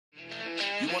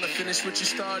You want to finish what you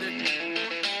started?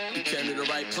 You came to the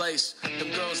right place.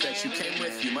 Them girls that you came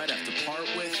with, you might have to part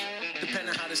with.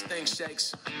 Depending how this thing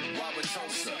shakes.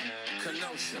 Wauwatosa,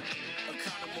 Kenosha,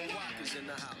 Economo Rock is in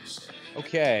the house.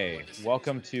 Okay,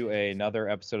 welcome to another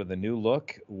episode of The New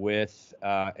Look with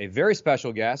a very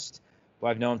special guest who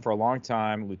I've known for a long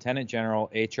time, Lieutenant General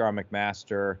H.R.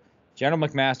 McMaster. General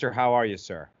McMaster, how are you,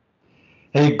 sir?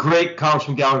 Hey, great,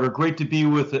 Congressman Gallagher. Great to be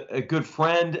with a good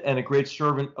friend and a great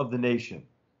servant of the nation.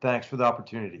 Thanks for the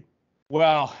opportunity.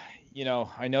 Well, you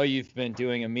know, I know you've been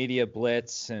doing a media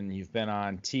blitz and you've been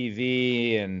on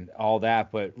TV and all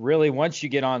that, but really once you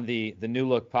get on the New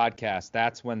Look podcast,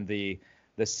 that's when the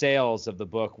sales of the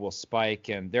book will spike,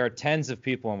 and there are tens of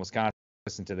people in Wisconsin who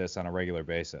listen to this on a regular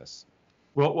basis.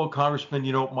 Well, Congressman,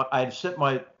 you know, I had set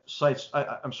my sights,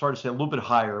 I'm sorry to say, a little bit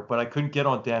higher, but I couldn't get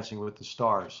on Dancing with the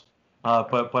Stars.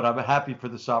 But I'm happy for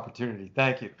this opportunity.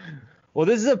 Thank you. Well,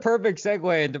 this is a perfect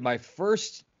segue into my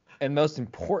first and most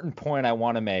important point I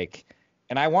want to make.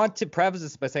 And I want to preface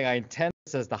this by saying I intend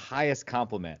this as the highest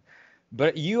compliment.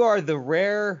 But you are the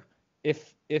rare,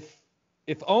 if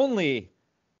only,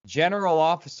 general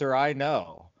officer I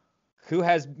know who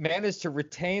has managed to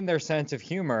retain their sense of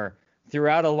humor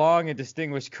throughout a long and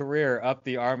distinguished career up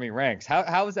the Army ranks.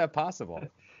 How is that possible?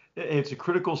 It's a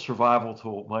critical survival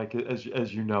tool, Mike,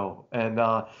 as you know. And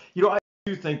you know, I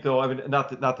do think, though, I mean, not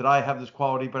that I have this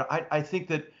quality, but I think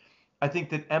that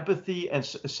empathy and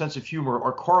a sense of humor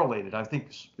are correlated. I think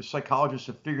psychologists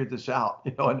have figured this out,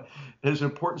 you know, and it's an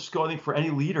important skill, I think, for any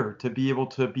leader to be able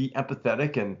to be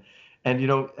empathetic and you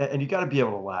know, and you got to be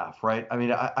able to laugh, right? I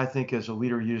mean, I think as a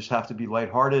leader, you just have to be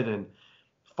lighthearted and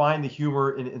find the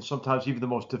humor in sometimes even the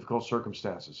most difficult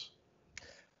circumstances.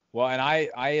 Well, and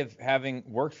I have, having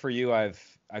worked for you, I've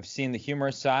seen the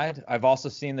humorous side. I've also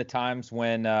seen the times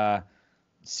when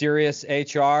serious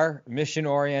HR,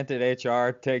 mission-oriented HR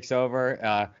takes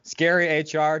over. Scary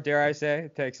HR, dare I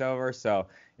say, takes over. So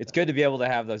it's good to be able to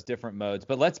have those different modes.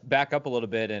 But let's back up a little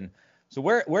bit. And so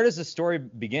where does the story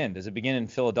begin? Does it begin in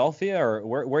Philadelphia, or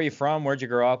where are you from? Where'd you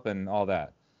grow up and all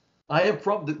that? I am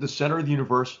from the center of the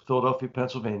universe, Philadelphia,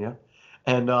 Pennsylvania.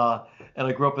 And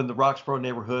I grew up in the Roxborough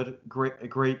neighborhood.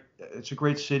 It's a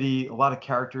great city, a lot of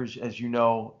characters, as you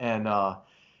know. And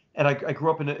I grew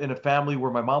up in a family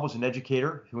where my mom was an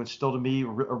educator who instilled in me a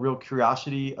real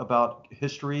curiosity about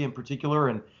history in particular.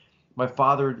 And my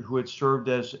father, who had served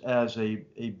as a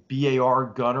BAR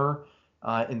gunner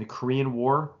in the Korean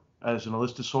War as an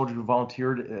enlisted soldier who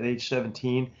volunteered at age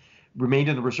 17, remained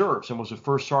in the reserves and was a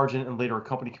first sergeant and later a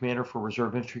company commander for a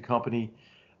reserve infantry company.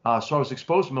 So I was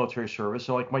exposed to military service.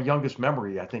 So like my youngest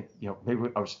memory, I think, you know,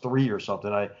 maybe I was 3 or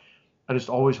something. I just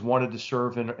always wanted to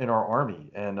serve in our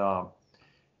Army.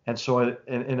 And so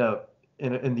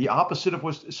in the opposite of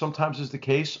what sometimes is the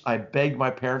case, I begged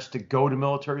my parents to go to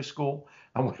military school.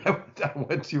 I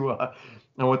went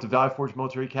to Valley Forge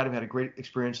Military Academy, had a great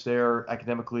experience there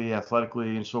academically,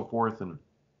 athletically, and so forth. And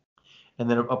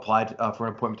then applied for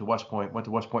an appointment to West Point, went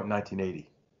to West Point in 1980.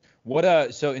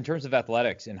 So in terms of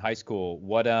athletics in high school,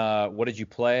 what did you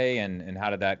play and how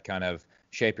did that kind of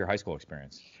shape your high school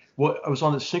experience? Well, I was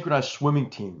on the synchronized swimming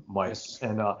team, Mike. Yes,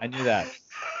 and I knew that.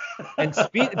 And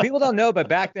people don't know, but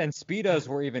back then Speedos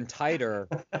were even tighter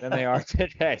than they are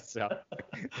today. So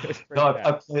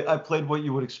no, I played what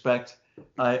you would expect.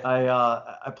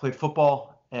 I played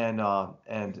football and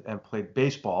played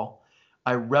baseball.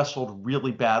 I wrestled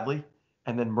really badly,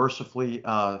 and then mercifully,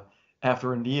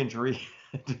 after a knee injury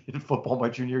in football my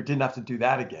junior year, didn't have to do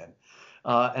that again.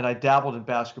 And I dabbled in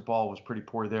basketball, was pretty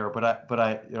poor there, but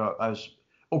I you know, I was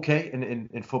okay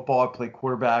in football. I played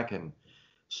quarterback and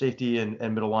safety and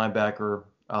middle linebacker,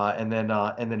 and then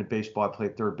in baseball I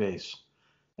played third base.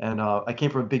 And I came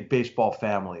from a big baseball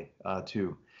family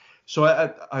too. So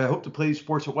I hope to play these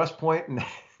sports at West Point, and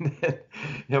you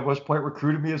know, West Point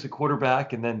recruited me as a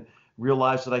quarterback, and then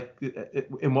realized that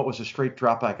in what was a straight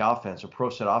dropback offense, a pro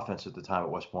set offense at the time at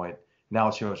West Point. Now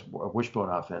it's, you know, a wishbone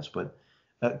offense, but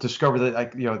discovered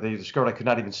that they discovered I could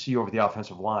not even see over the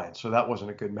offensive line, so that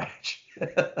wasn't a good match.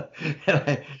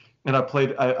 and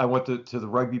I went to the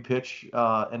rugby pitch,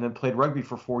 and then played rugby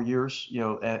for 4 years, you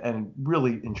know, and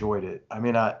really enjoyed it. I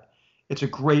mean, it's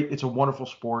a wonderful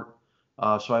sport.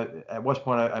 So at West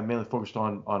Point I mainly focused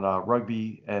on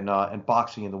rugby and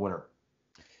boxing in the winter.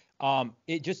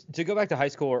 It just to go back to high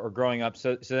school or growing up.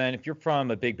 So then if you're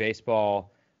from a big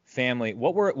baseball family,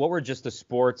 what were just the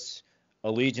sports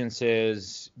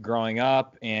allegiances growing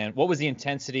up, and what was the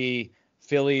intensity?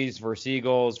 Phillies versus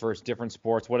Eagles versus different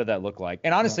sports. What did that look like?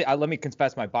 And honestly, let me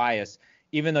confess my bias.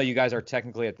 Even though you guys are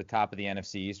technically at the top of the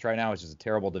NFC East right now, which is a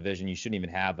terrible division, you shouldn't even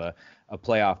have a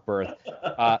playoff berth.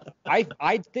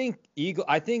 I think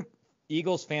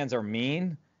Eagles fans are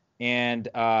mean, and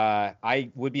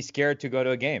I would be scared to go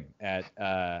to a game at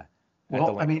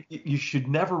Well, I mean, you should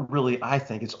never really, I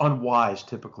think it's unwise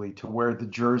typically to wear the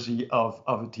jersey of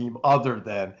a team other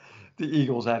than the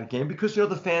Eagles at a game because,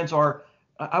 the fans are,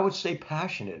 I would say,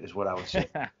 passionate is what I would say.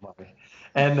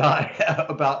 And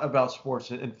about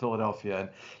sports in Philadelphia. And,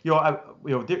 there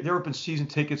have been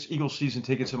Eagles season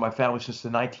tickets in my family since the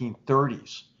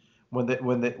 1930s when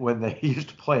they used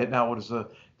to play it. Now, what is the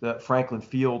Franklin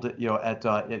Field, at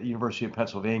the University of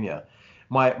Pennsylvania.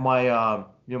 My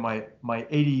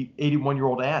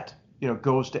 81-year-old aunt,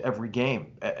 goes to every game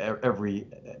every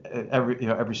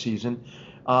season,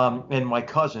 and my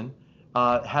cousin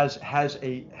has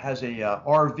a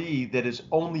RV that is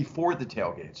only for the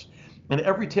tailgates, and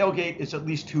every tailgate is at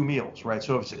least 2 meals, right?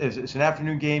 So if it's an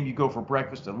afternoon game, you go for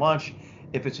breakfast and lunch.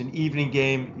 If it's an evening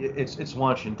game, it's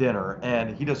lunch and dinner,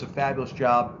 and he does a fabulous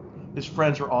job. His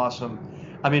friends are awesome.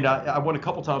 I mean, I went a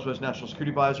couple times as national security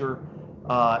advisor.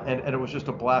 And it was just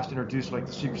a blast to introduce like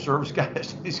the Secret Service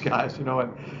guys to these guys, and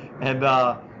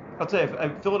I'll tell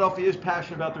you, Philadelphia is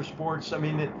passionate about their sports. I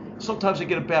mean, sometimes they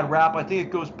get a bad rap. I think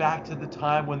it goes back to the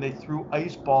time when they threw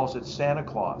ice balls at Santa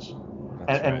Claus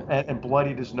and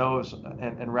bloodied his nose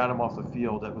and ran him off the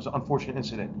field. It was an unfortunate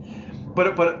incident, but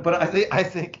I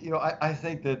think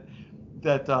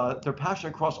that they're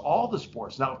passionate across all the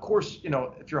sports. Now, of course,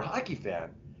 if you're a hockey fan.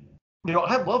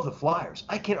 I love the Flyers.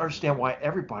 I can't understand why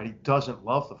everybody doesn't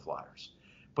love the Flyers.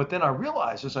 But then I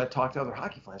realized as I talked to other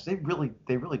hockey fans, they really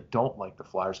don't like the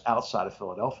Flyers outside of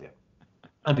Philadelphia.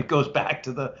 And it goes back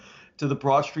to the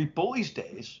Broad Street Bullies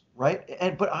days, right?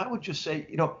 But I would just say,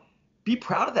 be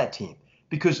proud of that team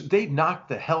because they knocked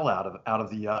the hell out of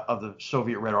the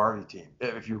Soviet Red Army team,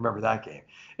 if you remember that game.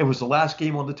 It was the last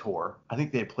game on the tour. I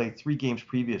think they had played 3 games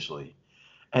previously.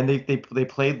 And they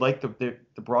played like the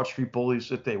Broad Street Bullies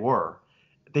that they were.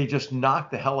 They just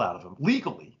knocked the hell out of them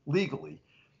legally.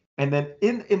 And then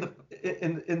in the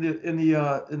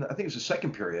I think it was the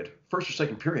second period, first or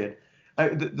second period,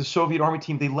 the Soviet Army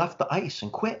team, they left the ice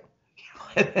and quit,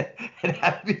 and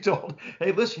had to be told,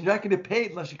 hey, listen, you're not going to get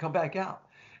paid unless you come back out.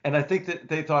 And I think that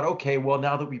they thought, okay, well,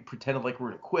 now that we pretended like we're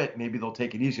going to quit, maybe they'll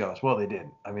take it easy on us. Well, they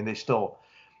didn't. I mean, they still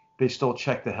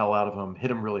checked the hell out of them, hit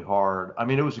them really hard. I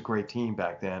mean, it was a great team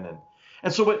back then,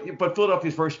 and so. But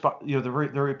Philadelphia's they're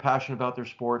very passionate about their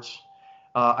sports.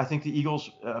 I think the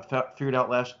Eagles figured out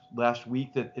last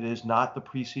week that it is not the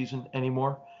preseason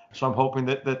anymore. So I'm hoping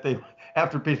that they,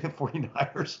 after beating the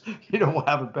 49ers, will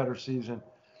have a better season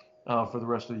for the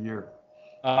rest of the year.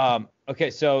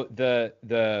 Okay, so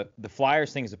the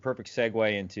Flyers thing is a perfect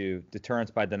segue into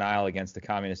deterrence by denial against the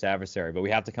communist adversary, but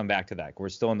we have to come back to that. We're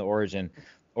still in the origin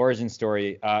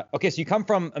story. Okay, so you come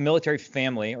from a military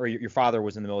family, or your father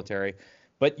was in the military,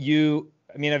 but you,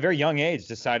 I mean, at a very young age,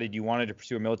 decided you wanted to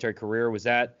pursue a military career.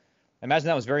 I imagine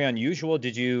that was very unusual.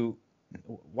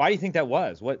 Why do you think that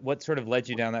was? What sort of led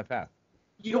you down that path?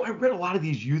 I read a lot of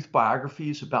these youth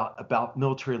biographies about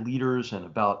military leaders and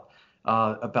about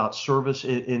service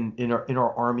in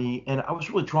our army, and I was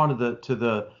really drawn to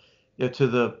the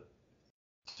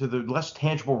less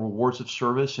tangible rewards of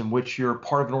service, in which you're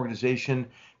part of an organization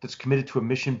that's committed to a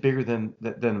mission bigger than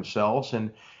themselves,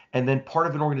 and then part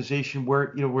of an organization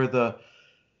where the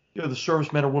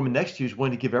serviceman or woman next to you is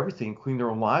willing to give everything, including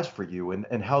their own lives for you,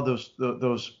 and how those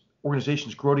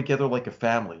organizations grow together like a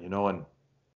family, and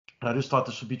I just thought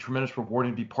this would be tremendous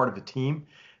rewarding to be part of a team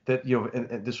that,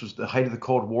 and this was the height of the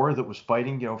Cold War, that was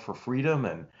fighting, for freedom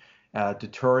and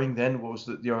deterring then what was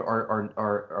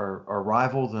our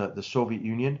rival, the Soviet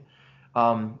Union.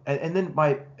 And then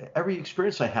every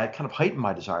experience I had kind of heightened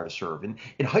my desire to serve. And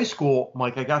in high school,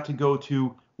 Mike, I got to go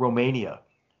to Romania,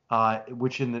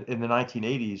 which in the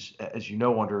 1980s, as you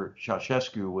know, under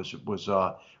Ceausescu was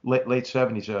late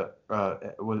 70s,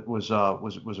 was a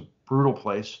brutal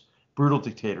place, brutal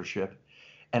dictatorship.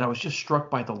 And I was just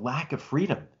struck by the lack of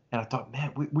freedom. And I thought,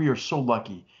 man, we are so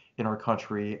lucky in our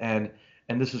country, and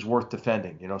this is worth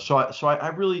defending. So I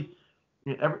really,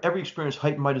 every experience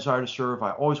heightened my desire to serve.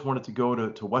 I always wanted to go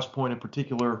to West Point in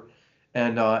particular,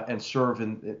 and serve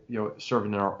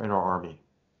in our army.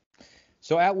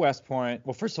 So at West Point,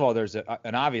 well, first of all, there's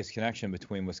an obvious connection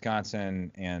between Wisconsin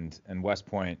and West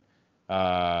Point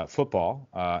football,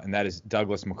 and that is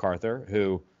Douglas MacArthur,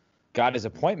 who got his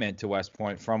appointment to West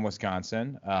Point from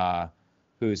Wisconsin,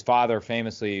 whose father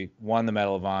famously won the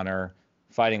Medal of Honor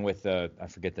fighting with I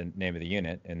forget the name of the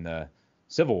unit in the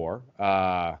Civil War,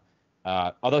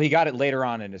 although he got it later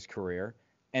on in his career.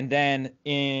 And then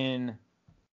in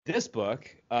this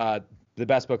book, the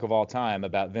best book of all time,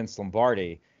 about Vince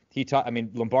Lombardi,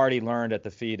 Lombardi learned at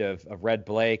the feet of Red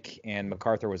Blake, and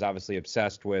MacArthur was obviously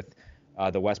obsessed with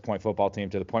the West Point football team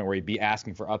to the point where he'd be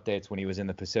asking for updates when he was in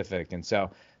the Pacific. And so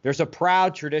there's a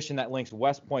proud tradition that links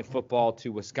West Point football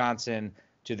to Wisconsin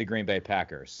to the Green Bay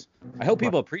Packers. I hope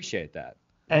people appreciate that.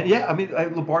 And yeah, I mean,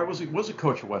 Labarre was a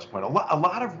coach at West Point. A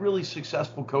lot of really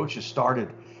successful coaches started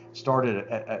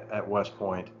at West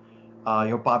Point.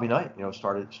 Bobby Knight,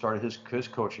 started his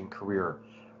coaching career.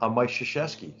 Mike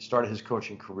Krzyzewski started his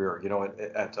coaching career,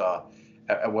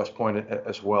 at West Point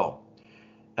as well.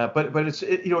 But it's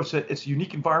a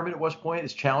unique environment at West Point.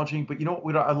 It's challenging, but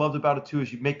what I loved about it too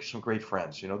is you make some great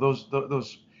friends.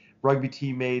 Those rugby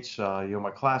teammates,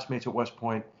 my classmates at West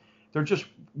Point, they're just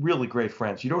really great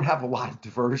friends. You don't have a lot of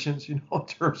diversions, in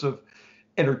terms of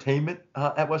entertainment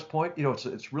at West Point.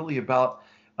 It's really about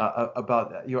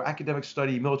academic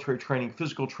study, military training,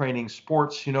 physical training,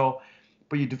 sports.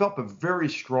 But you develop a very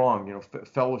strong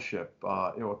fellowship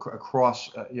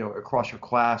across your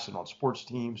class and on sports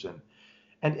teams and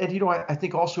I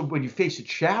think also when you face a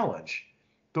challenge,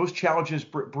 those challenges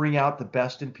bring out the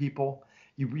best in people.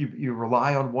 You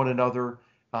rely on one another.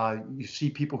 You see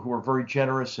people who are very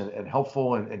generous and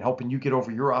helpful and helping you get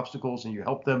over your obstacles, and you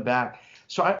help them back.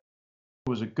 So it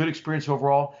was a good experience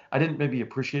overall. I didn't maybe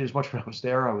appreciate it as much when I was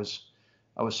there. I was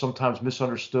sometimes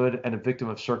misunderstood and a victim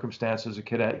of circumstance as a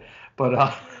cadet, but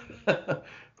I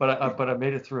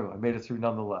made it through. I made it through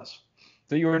nonetheless.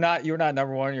 So you were not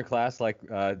number one in your class like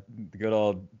the good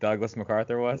old Douglas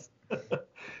MacArthur was?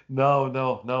 No,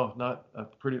 not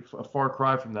a far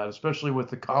cry from that, especially with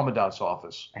the commandant's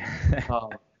office.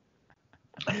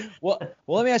 Well,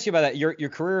 let me ask you about that. Your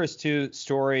career is too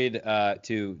storied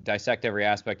to dissect every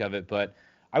aspect of it, but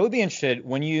I would be interested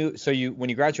when you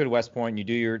graduate West Point, you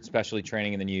do your specialty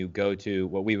training, and then you go to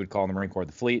what we would call in the Marine Corps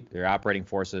the fleet, their operating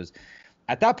forces.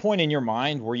 At that point in your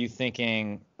mind, were you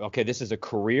thinking, okay, this is a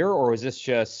career, or was this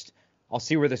just, I'll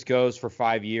see where this goes for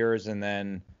 5 years and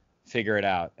then figure it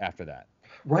out after that?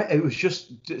 Right. It was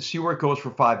just to see where it goes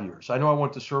for 5 years. I know I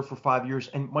want to serve for 5 years.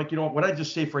 And Mike, what I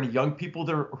just say for any young people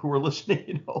there who are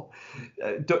listening,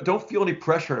 don't feel any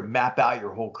pressure to map out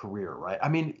your whole career, right? I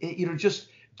mean, just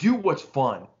do what's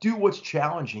fun, do what's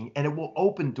challenging, and it will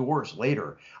open doors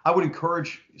later. I would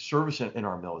encourage service in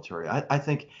our military. I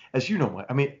think, as you know,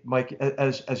 Mike,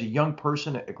 as a young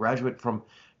person, a graduate from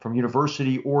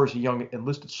university, or as a young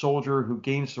enlisted soldier who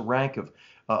gains the rank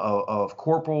of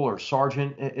corporal or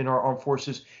sergeant in our armed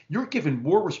forces, you're given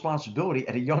more responsibility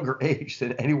at a younger age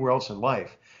than anywhere else in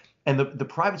life. And the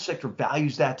private sector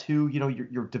values that too.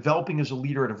 You're developing as a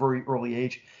leader at a very early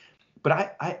age.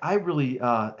 But I really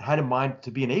had in mind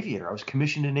to be an aviator. I was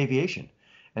commissioned in aviation.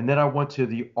 And then I went to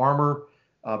the Armor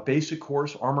basic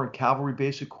course, Armor and Cavalry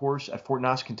basic course at Fort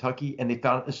Knox, Kentucky. And they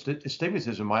found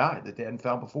astigmatism in my eye that they hadn't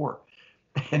found before.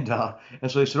 And so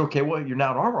they said, okay, well, you're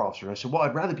now an armor officer. And I said, well,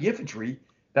 I'd rather be infantry.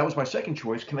 That was my second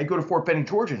choice. Can I go to Fort Benning,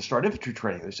 Georgia and start infantry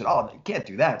training? They said, oh, you can't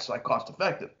do that. It's not cost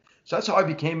effective. So that's how I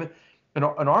became an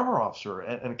armor officer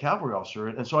and a cavalry officer.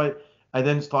 And so I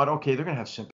then thought, okay, they're going to have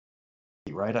sympathy.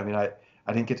 Right. I mean, I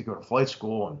didn't get to go to flight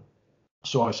school. And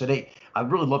so I said, hey,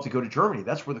 I'd really love to go to Germany.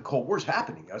 That's where the Cold War's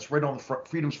happening. That's right on the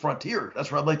freedom's frontier.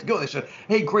 That's where I'd like to go. They said,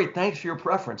 hey, great. Thanks for your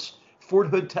preference. Fort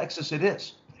Hood, Texas, it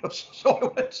is.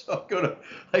 So I go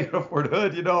to Fort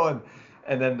Hood,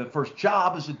 and then the first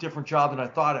job is a different job than I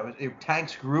thought.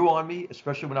 Tanks grew on me,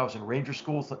 especially when I was in Ranger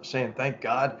School, saying, thank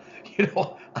God,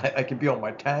 I can be on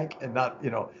my tank and not,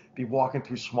 be walking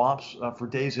through swamps for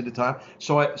days at a time.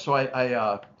 So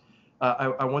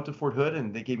I went to Fort Hood,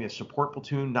 and they gave me a support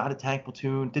platoon, not a tank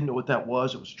platoon. Didn't know what that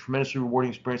was. It was a tremendously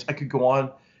rewarding experience. I could go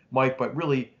on, Mike, but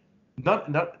really,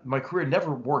 my career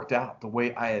never worked out the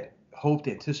way I had hoped,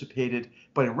 anticipated.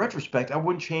 But in retrospect, I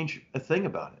wouldn't change a thing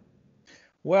about it.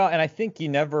 Well, and I think you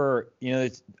never,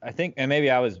 I think, and maybe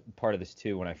I was part of this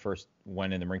too when I first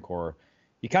went in the Marine Corps.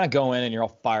 You kind of go in and you're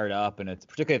all fired up, and it's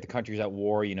particularly if the country's at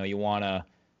war. You want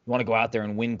to go out there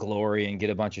and win glory and get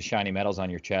a bunch of shiny medals on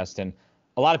your chest. And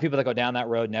a lot of people that go down that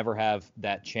road never have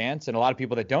that chance, and a lot of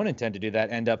people that don't intend to do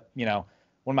that end up. One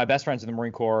of my best friends in the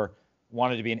Marine Corps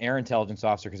wanted to be an air intelligence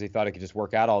officer because he thought he could just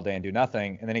work out all day and do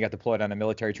nothing. And then he got deployed on a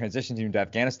military transition team to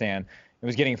Afghanistan and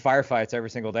was getting firefights every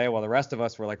single day while the rest of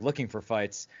us were like looking for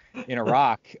fights in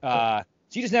Iraq. So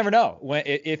you just never know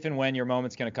if and when your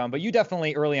moment's going to come. But you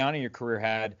definitely early on in your career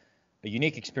had a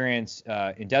unique experience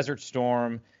in Desert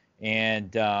Storm.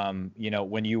 And,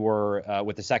 when you were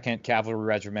with the 2nd Cavalry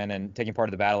Regiment and taking part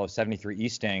of the Battle of 73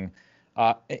 Easting,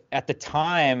 at the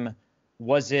time,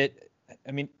 was it,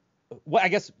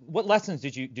 what lessons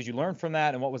did you learn from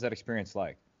that, and what was that experience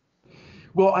like?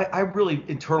 Well, I really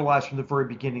internalized from the very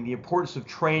beginning the importance of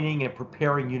training and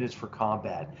preparing units for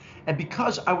combat. And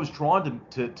because I was drawn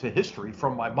to history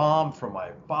from my mom, from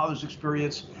my father's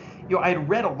experience, I had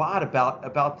read a lot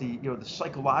about the the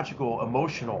psychological,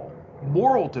 emotional,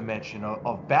 moral dimension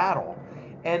of battle.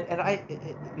 And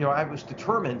I was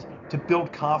determined to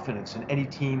build confidence in any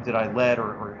team that I led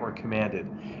or commanded,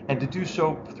 and to do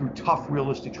so through tough,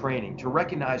 realistic training. To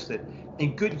recognize that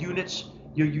in good units,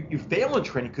 you fail in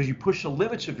training because you push the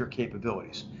limits of your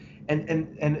capabilities.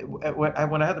 And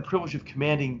when I had the privilege of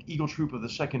commanding Eagle Troop of the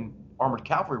 2nd Armored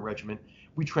Cavalry Regiment,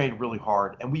 we trained really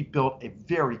hard, and we built a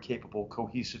very capable,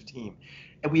 cohesive team.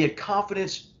 And we had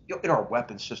confidence in our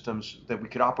weapon systems that we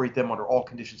could operate them under all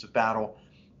conditions of battle.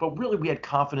 But really, we had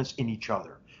confidence in each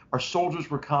other. Our soldiers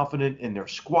were confident in their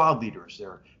squad leaders,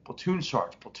 their platoon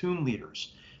sergeants, platoon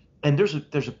leaders, and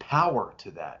there's a power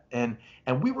to that, and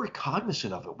we were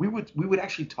cognizant of it. We would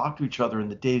actually talk to each other in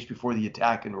the days before the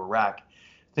attack into Iraq,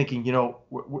 thinking,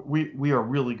 we are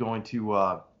really going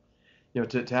to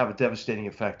to have a devastating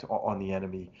effect on the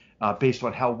enemy, based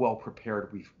on how well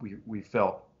prepared we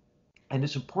felt. And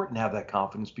it's important to have that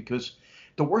confidence, because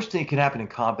the worst thing that can happen in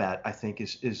combat, I think,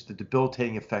 is the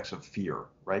debilitating effects of fear,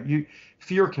 right?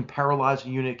 Fear can paralyze a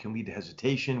unit, can lead to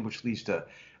hesitation, which leads to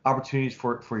opportunities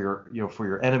for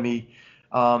your enemy.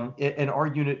 And our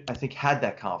unit, I think, had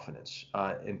that confidence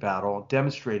in battle,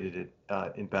 demonstrated it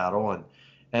in battle,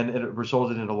 and it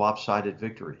resulted in a lopsided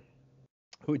victory.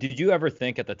 Did you ever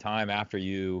think at the time, after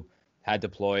you had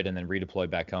deployed and then redeployed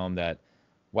back home, that,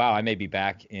 wow, I may be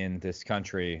back in this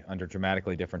country under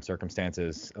dramatically different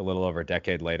circumstances a little over a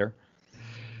decade later?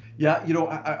 Yeah,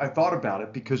 I thought about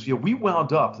it, because we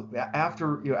wound up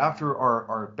after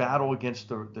our battle against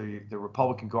the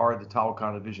Republican Guard, the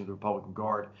Taliban division of the Republican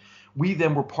Guard. We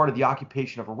then were part of the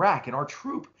occupation of Iraq, and our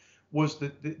troop was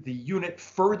the unit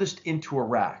furthest into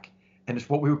Iraq, and it's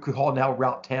what we would call now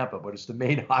Route Tampa, but it's the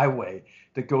main highway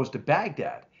that goes to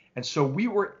Baghdad. And so we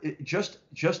were just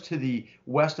to the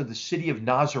west of the city of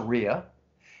Nasiriyah,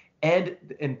 and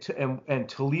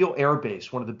Talil Air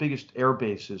Base, one of the biggest air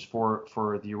bases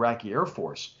for the Iraqi Air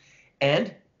Force.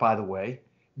 And by the way,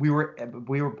 we were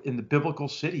in the biblical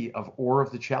city of Ur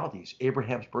of the Chaldees,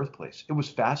 Abraham's birthplace. It was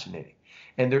fascinating.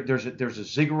 And there's a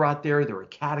ziggurat there. There are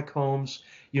catacombs.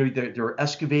 There are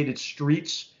excavated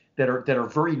streets that are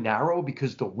very narrow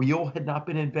because the wheel had not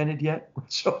been invented yet.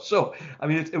 So I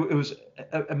mean, it was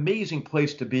an amazing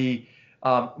place to be.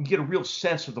 You get a real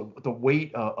sense of the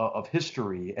weight of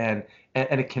history and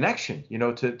a connection,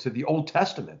 to the Old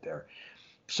Testament there.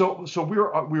 So we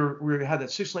had that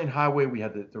 6-lane highway. We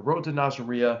had the road to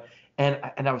Nasiriyah, and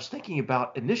I was thinking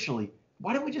about initially,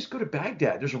 why don't we just go to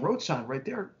Baghdad? There's a road sign right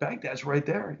there. Baghdad's right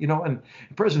there, And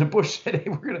President Bush said,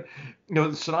 hey, we're gonna,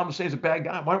 Saddam Hussein's a bad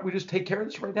guy. Why don't we just take care of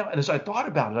this right now? And as I thought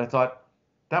about it, I thought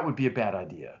that would be a bad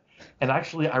idea. And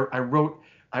actually, I wrote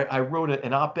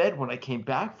an op-ed when I came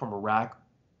back from Iraq,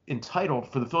 entitled,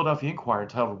 for the Philadelphia Inquirer,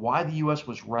 entitled "Why the U.S.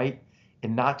 Was Right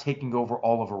in Not Taking Over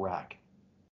All of Iraq."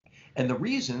 And the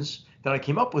reasons that I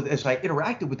came up with as I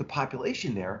interacted with the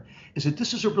population there is that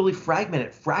this is a really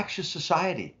fragmented, fractious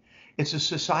society. It's a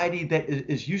society that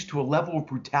is used to a level of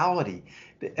brutality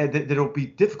that it'll be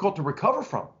difficult to recover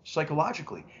from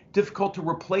psychologically, difficult to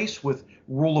replace with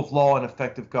rule of law and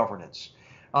effective governance.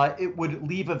 It would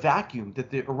leave a vacuum that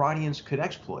the Iranians could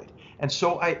exploit. And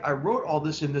so I wrote all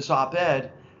this in this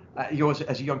op-ed,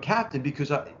 as a young captain,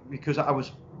 because I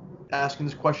was asking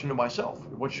this question to myself: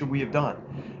 what should we have done?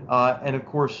 And of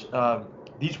course,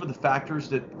 these were the factors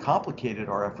that complicated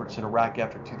our efforts in Iraq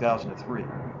after 2003.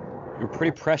 You're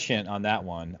pretty prescient on that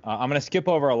one. I'm going to skip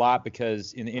over a lot,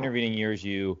 because in the intervening years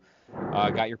you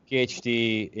got your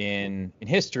PhD in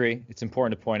history. It's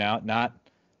important to point out, not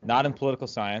in political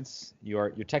science. You're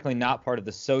technically not part of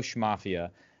the Soch Mafia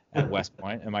at West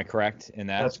Point. Am I correct in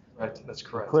that? That's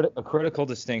correct. A critical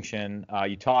distinction.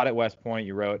 You taught at West Point.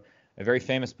 You wrote a very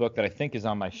famous book that I think is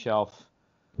on my shelf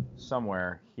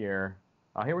somewhere here.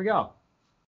 Here we go.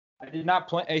 I did not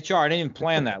plan HR. I didn't even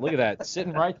plan that. Look at that,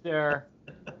 sitting right there,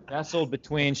 nestled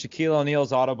between Shaquille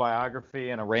O'Neal's autobiography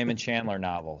and a Raymond Chandler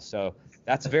novel. So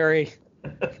that's very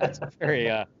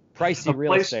pricey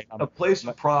real estate. A place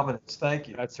of prominence. Thank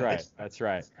you. That's right.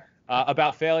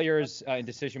 About failures in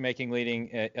decision-making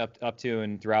leading up to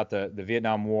and throughout the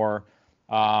Vietnam War.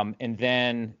 And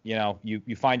then,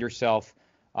 you find yourself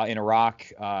in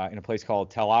Iraq, in a place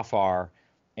called Tel Afar,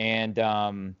 and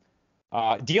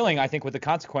dealing, I think, with the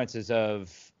consequences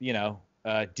of,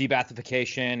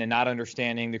 de-Baathification and not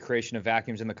understanding the creation of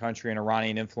vacuums in the country and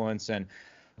Iranian influence. And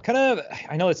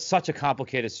I know it's such a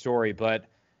complicated story, but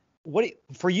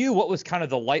for you, what was kind of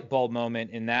the light bulb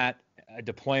moment in that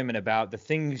deployment about the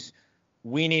things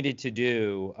we needed to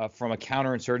do from a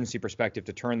counterinsurgency perspective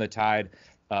to turn the tide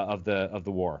of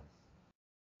the war?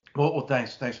 Well,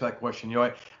 thanks for that question.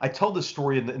 I tell this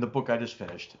story in the book I just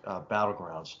finished,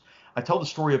 Battlegrounds. I tell the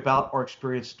story about our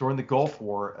experience during the Gulf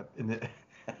War.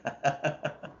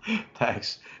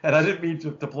 Thanks. And I didn't mean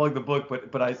to plug the book,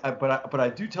 but I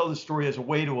do tell the story as a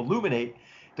way to illuminate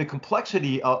the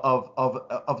complexity of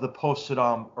the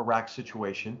post-Saddam Iraq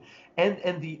situation,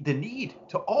 and the need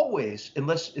to always,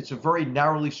 unless it's a very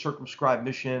narrowly circumscribed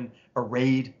mission, a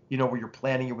raid, where you're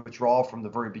planning your withdrawal from the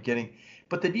very beginning,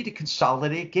 but the need to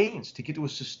consolidate gains to get to a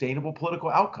sustainable political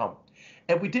outcome.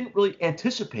 And we didn't really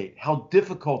anticipate how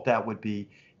difficult that would be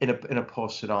in a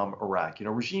post-Saddam Iraq.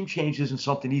 Regime change isn't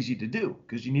something easy to do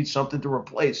because you need something to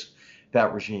replace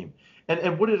that regime.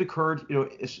 And what had occurred,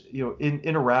 in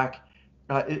Iraq,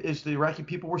 is the Iraqi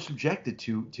people were subjected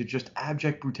to just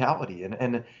abject brutality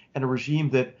and a regime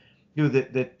that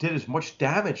that did as much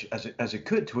damage as it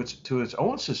could to its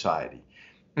own society,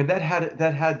 and that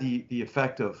had the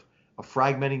effect of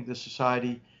fragmenting the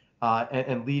society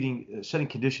and setting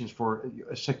conditions for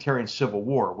a sectarian civil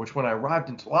war, which when I arrived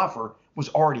in Tel Afar was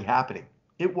already happening.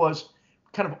 It was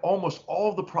kind of almost all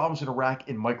of the problems in Iraq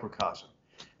in microcosm,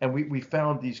 and we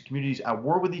found these communities at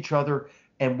war with each other.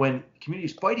 And when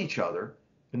communities fight each other,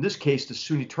 in this case, the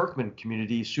Sunni Turkmen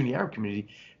community, Sunni Arab community,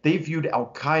 they viewed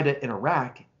al-Qaeda in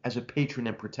Iraq as a patron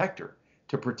and protector,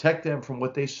 to protect them from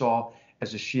what they saw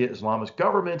as a Shia Islamist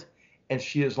government and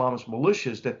Shia Islamist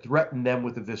militias that threatened them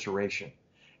with evisceration.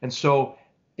 And so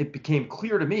it became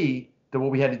clear to me that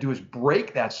what we had to do is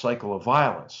break that cycle of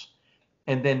violence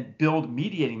and then build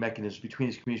mediating mechanisms between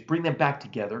these communities, bring them back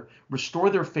together, restore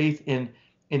their faith in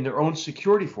their own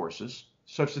security forces,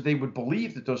 such that they would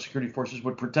believe that those security forces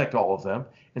would protect all of them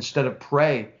instead of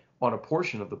prey on a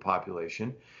portion of the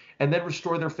population, and then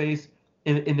restore their faith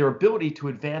in their ability to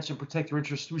advance and protect their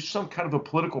interests through some kind of a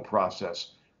political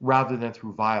process rather than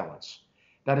through violence.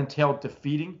 That entailed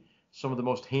defeating some of the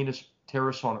most heinous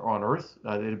terrorists on earth.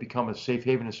 They had become a safe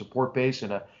haven and support base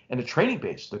and a training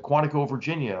base, the Quantico,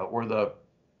 Virginia, or the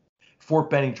Fort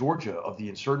Benning, Georgia of the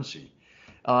insurgency.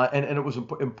 And it was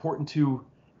important to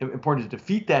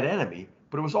defeat that enemy,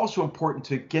 but it was also important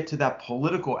to get to that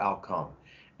political outcome.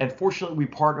 And fortunately, we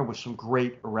partnered with some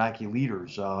great Iraqi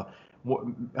leaders. General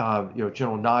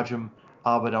Najim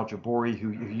Abed al-Jabouri,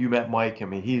 who you met, Mike. I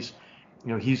mean, he's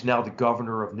now the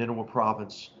governor of Nineveh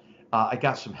province. I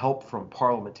got some help from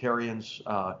parliamentarians.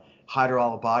 Haider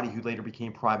al-Abadi, who later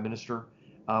became prime minister,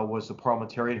 was the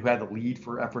parliamentarian who had the lead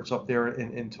for efforts up there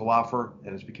in Tel Afar,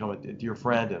 and has become a dear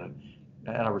friend, and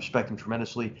I respect him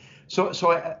tremendously.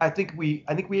 So I think we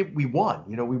won.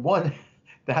 We won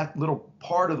that little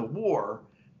part of the war,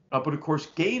 but of course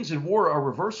gains in war are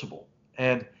reversible.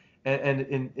 And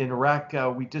in Iraq,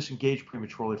 we disengaged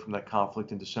prematurely from that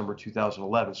conflict in December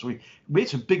 2011. So we made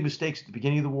some big mistakes at the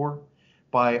beginning of the war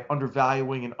by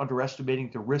undervaluing and underestimating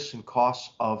the risks and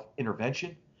costs of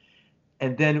intervention.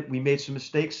 And then we made some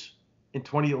mistakes in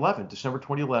December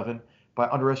 2011, by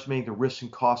underestimating the risks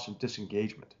and costs of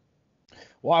disengagement.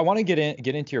 Well, I want to get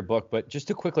into your book, but just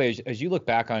to quickly, as you look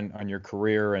back on your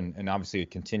career, and obviously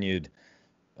it continued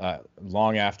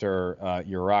long after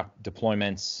your Iraq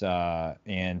deployments,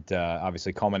 and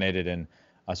obviously culminated in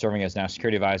serving as National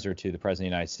Security Advisor to the President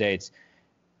of the United States.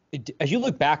 As you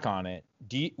look back on it,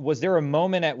 was there a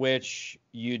moment at which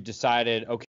you decided,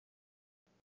 okay,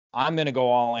 I'm going to go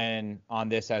all in on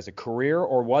this as a career,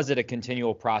 or was it a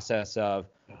continual process of,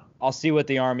 I'll see what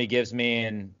the Army gives me,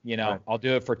 and right, I'll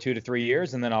do it for 2 to 3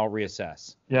 years, and then I'll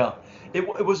reassess? Yeah,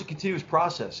 it was a continuous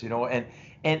process, and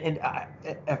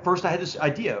at first I had this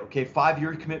idea, okay,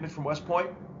 5-year commitment from West Point,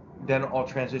 then I'll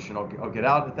transition. I'll get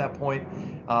out at that point.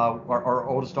 Our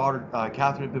oldest daughter,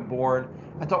 Catherine, had been born.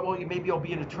 I thought, well, maybe I'll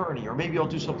be an attorney, or maybe I'll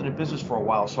do something in business for a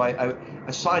while. So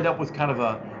I signed up with kind of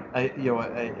a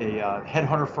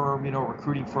headhunter firm,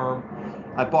 recruiting firm.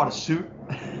 I bought a suit.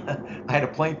 I had a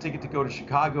plane ticket to go to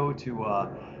Chicago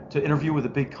to interview with a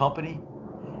big company.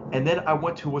 And then I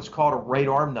went to what's called a right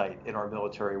arm night in our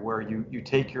military, where you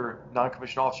take your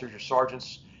non-commissioned officers, your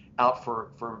sergeants, out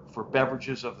for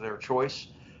beverages of their choice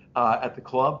at the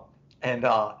club. And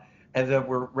then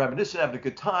we're reminiscing, having a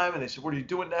good time. And they said, what are you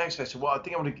doing next? I said, well, I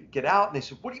think I'm going to get out. And they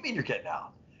said, what do you mean you're getting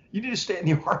out? You need to stay in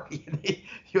the Army. And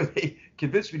they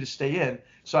convinced me to stay in.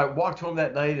 So I walked home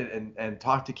that night and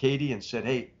talked to Katie and said,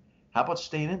 hey, how about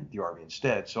staying in the Army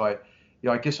instead? So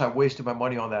I guess I wasted my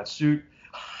money on that suit.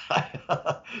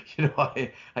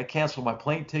 I canceled my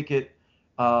plane ticket,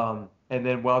 and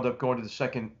then wound up going to the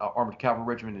 2nd Armored Cavalry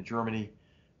Regiment in Germany.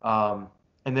 And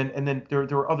then there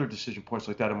were other decision points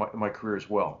like that in my career as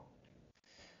well.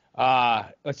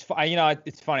 It's funny.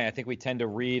 I think we tend to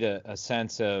read a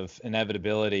sense of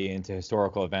inevitability into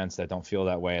historical events that don't feel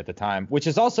that way at the time, which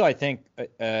is also, I think,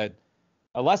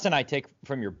 a lesson I take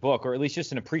from your book, or at least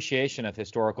just an appreciation of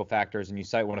historical factors. And you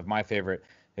cite one of my favorite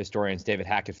historians, David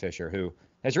Hackett Fisher, who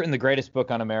has written the greatest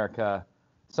book on America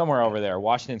somewhere over there,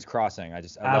 Washington's Crossing. I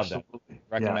love that.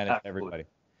 Recommend it to everybody.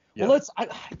 Yeah. Well, I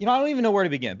don't even know where to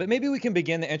begin, but maybe we can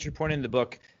begin the entry point in the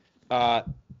book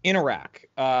in Iraq.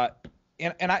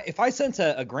 If I sense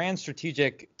a grand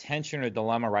strategic tension or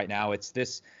dilemma right now, it's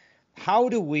this: how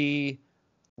do we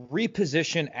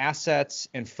reposition assets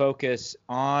and focus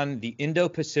on the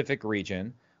Indo-Pacific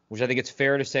region, which I think it's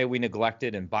fair to say we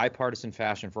neglected in bipartisan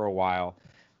fashion for a while,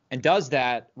 and does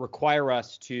that require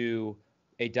us to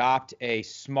adopt a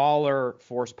smaller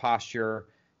force posture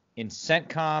in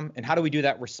CENTCOM, and how do we do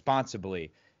that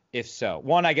responsibly, if so?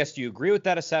 One, I guess, do you agree with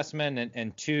that assessment?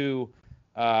 And two,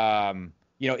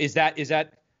 is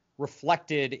that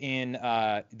reflected in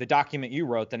the document you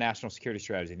wrote, the National Security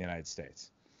Strategy in the United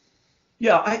States?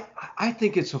 Yeah, I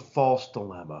think it's a false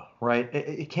dilemma, right?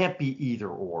 It can't be either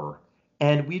or.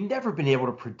 And we've never been able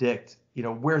to predict,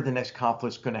 where the next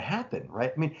conflict is going to happen,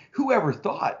 right? I mean, whoever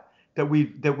thought that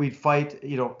we'd fight,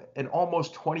 an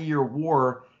almost 20-year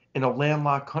war in a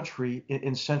landlocked country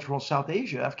in Central and South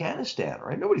Asia, Afghanistan,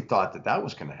 right? Nobody thought that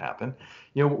was going to happen.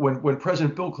 When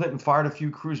President Bill Clinton fired a few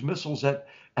cruise missiles at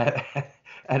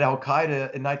Al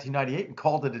Qaeda in 1998 and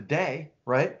called it a day,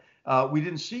 right? We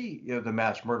didn't see the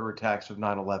mass murder attacks of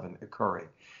 9/11 occurring.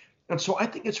 And so I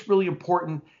think it's really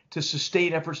important to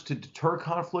sustain efforts to deter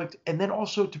conflict and then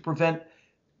also to prevent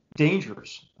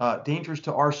dangers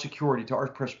to our security, to our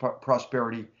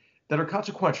prosperity that are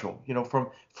consequential,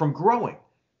 from growing.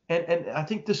 And I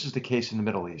think this is the case in the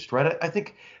Middle East, right? I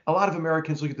think a lot of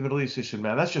Americans look at the Middle East and say,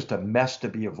 man, that's just a mess to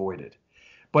be avoided.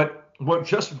 But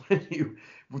just when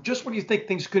you think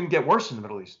things couldn't get worse in the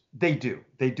Middle East, they do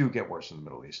get worse in the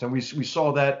Middle East. And we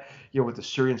saw that, with the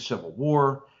Syrian civil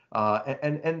war,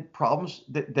 and problems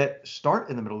that start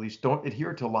in the Middle East don't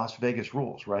adhere to Las Vegas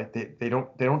rules, right? They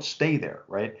don't stay there,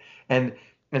 right? And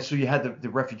so you had the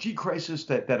refugee crisis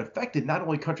that affected not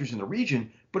only countries in the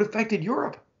region, but affected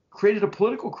Europe, created a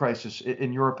political crisis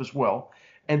in Europe as well.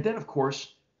 And then, of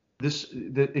course,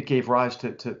 it gave rise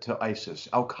to ISIS,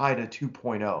 Al Qaeda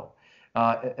 2.0,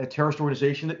 a terrorist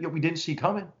organization that we didn't see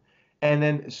coming, and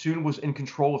then soon was in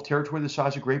control of territory the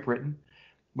size of Great Britain,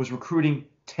 was recruiting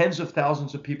tens of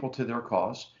thousands of people to their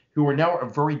cause, who are now a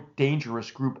very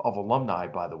dangerous group of alumni,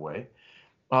 by the way,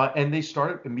 and they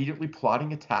started immediately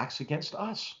plotting attacks against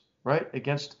us, right?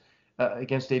 Against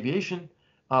aviation,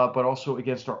 but also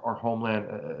against our homeland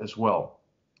as well.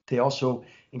 They also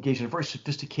engaged in a very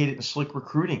sophisticated and slick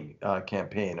recruiting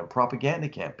campaign and propaganda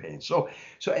campaign. So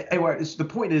anyway, the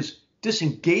point is,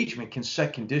 disengagement can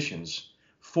set conditions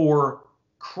for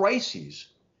crises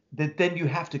that then you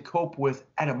have to cope with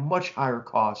at a much higher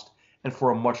cost and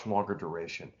for a much longer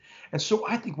duration. And so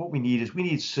I think what we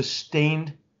need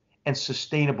sustained and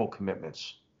sustainable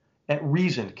commitments, and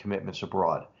reasoned commitments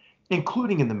abroad,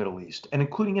 including in the Middle East and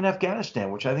including in Afghanistan,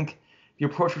 which I think the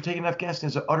approach we're taking in Afghanistan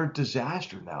is an utter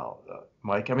disaster now,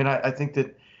 Mike. I mean, I think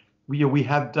that we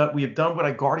have done what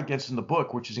I guard against in the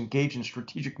book, which is engage in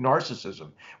strategic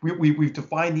narcissism. We've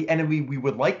defined the enemy we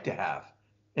would like to have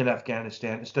in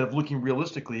Afghanistan instead of looking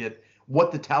realistically at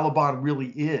what the Taliban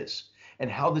really is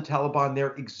and how the Taliban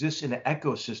there exists in an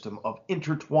ecosystem of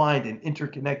intertwined and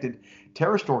interconnected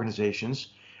terrorist organizations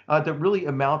that really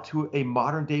amount to a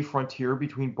modern day frontier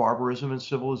between barbarism and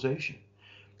civilization.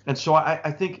 And so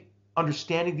I think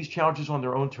understanding these challenges on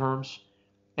their own terms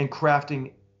and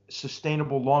crafting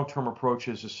sustainable long-term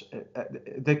approaches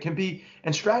that can be,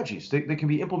 and strategies that can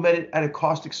be implemented at a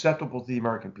cost acceptable to the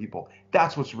American people.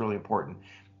 That's what's really important.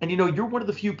 And you're one of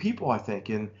the few people, I think,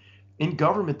 in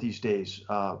government these days,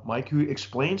 Mike, who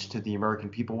explains to the American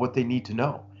people what they need to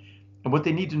know. And what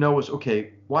they need to know is,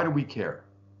 okay, why do we care?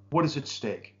 What is at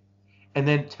stake? And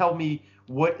then tell me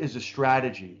what is a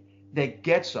strategy that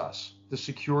gets us the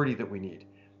security that we need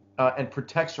and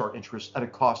protects our interests at a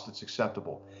cost that's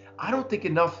acceptable. I don't think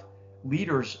enough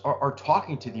leaders are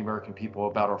talking to the American people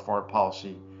about our foreign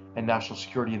policy and national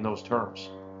security in those terms.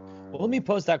 Well, let me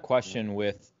pose that question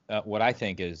with what I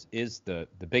think is the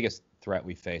biggest threat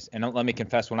we face. And let me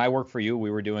confess, when I worked for you,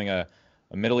 we were doing a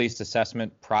Middle East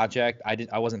assessment project.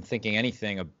 I wasn't thinking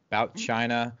anything about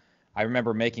China. I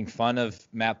remember making fun of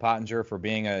Matt Pottinger for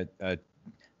being a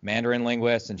Mandarin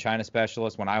linguist and China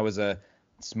specialist when I was a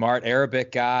smart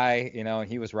Arabic guy, and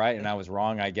he was right and I was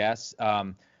wrong, I guess.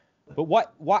 But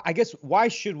why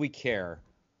should we care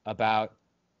about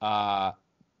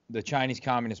the Chinese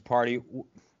Communist Party?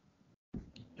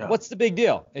 Yeah. What's the big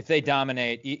deal if they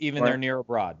dominate, even Right. they're near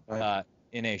abroad Right.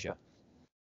 in Asia?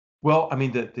 Well, I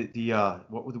mean, the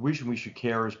reason we should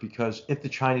care is because if the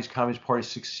Chinese Communist Party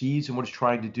succeeds in what it's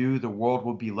trying to do, the world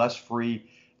will be less free,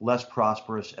 less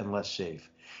prosperous, and less safe.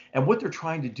 And what they're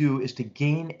trying to do is to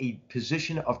gain a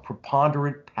position of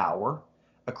preponderant power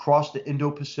across the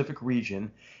Indo-Pacific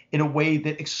region in a way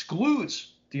that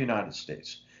excludes the United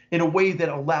States, in a way that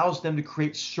allows them to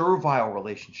create servile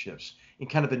relationships in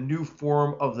kind of a new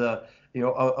form of the,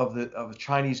 of the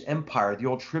Chinese empire, the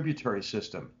old tributary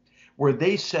system, where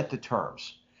they set the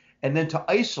terms, and then to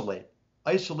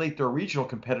isolate their regional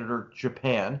competitor,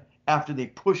 Japan, after they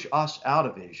push us out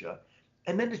of Asia,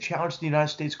 and then to challenge the United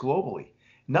States globally,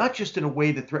 not just in a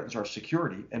way that threatens our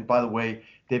security. And by the way,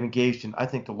 they've engaged in, I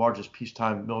think, the largest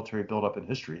peacetime military buildup in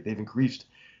history. They've increased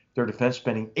their defense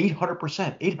spending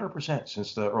 800%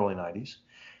 since the early 90s.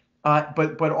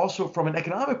 But also from an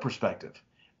economic perspective,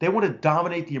 they want to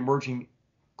dominate the emerging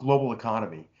global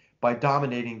economy by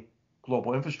dominating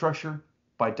global infrastructure,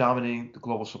 by dominating the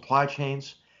global supply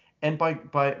chains, and by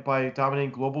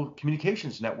dominating global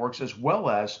communications networks, as well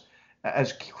as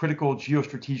critical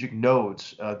geostrategic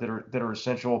nodes that are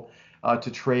essential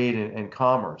to trade and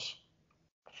commerce.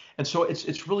 And so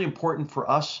it's really important for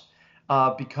us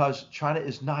because China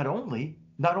is not only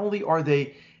are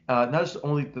they not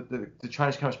only the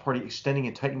Chinese Communist Party extending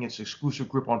and tightening its exclusive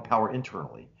grip on power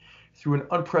internally through an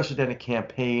unprecedented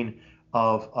campaign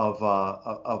of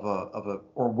a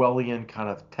Orwellian kind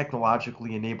of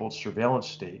technologically enabled surveillance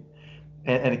state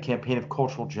and a campaign of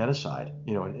cultural genocide,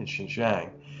 in Xinjiang,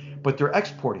 but they're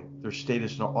exporting their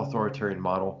statist and authoritarian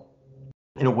model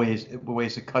in ways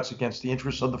that cuts against the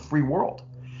interests of the free world.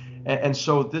 And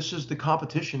so this is the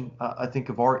competition, I think,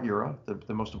 of our era,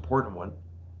 the most important one.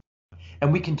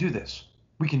 And we can do this.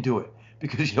 We can do it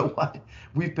because you know what?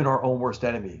 We've been our own worst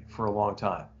enemy for a long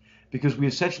time because we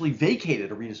essentially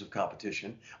vacated arenas of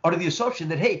competition under the assumption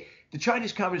that, hey, the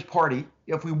Chinese Communist Party,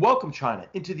 if we welcome China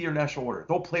into the international order,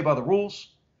 they'll play by the rules.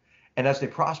 And as they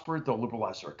prosper, they'll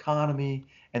liberalize their economy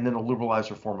and then they'll liberalize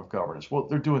their form of governance. Well,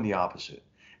 they're doing the opposite.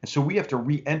 And so we have to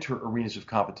re-enter arenas of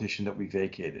competition that we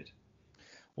vacated.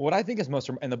 What I think is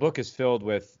most, and the book is filled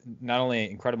with not only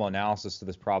incredible analysis to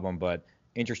this problem, but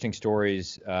interesting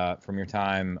stories from your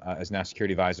time as national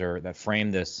security advisor that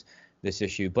frame this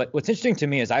issue. But what's interesting to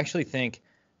me is I actually think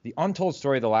the untold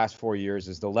story of the last 4 years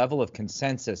is the level of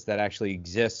consensus that actually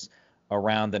exists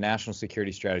around the national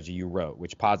security strategy you wrote,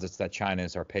 which posits that China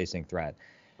is our pacing threat.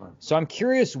 Right. So I'm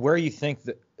curious where you think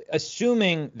that,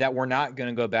 assuming that we're not going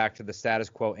to go back to the status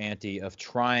quo ante of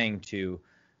trying to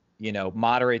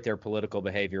moderate their political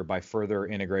behavior by further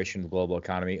integration of the global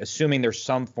economy, assuming there's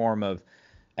some form of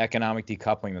economic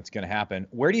decoupling that's going to happen,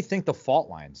 where do you think the fault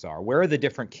lines are? Where are the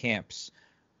different camps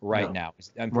right now?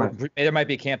 And there might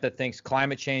be a camp that thinks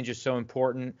climate change is so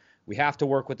important, we have to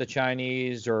work with the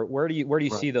Chinese, or where do you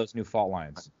see those new fault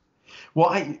lines?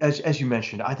 Well, as you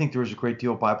mentioned, I think there is a great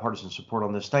deal of bipartisan support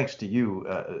on this, thanks to you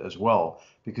as well,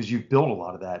 because you've built a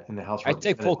lot of that in the House. I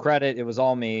take full credit. It was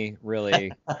all me,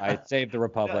 really. I saved the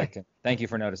Republic. Thank you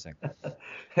for noticing.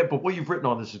 But what you've written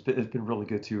on this has been really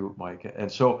good too, Mike. And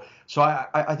so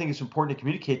I think it's important to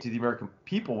communicate to the American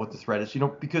people what the threat is,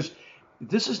 because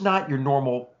this is not your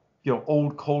normal,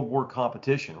 old Cold War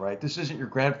competition, right? This isn't your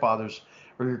grandfather's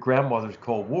or your grandmother's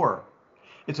Cold War.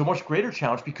 It's a much greater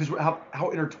challenge because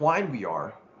how intertwined we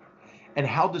are and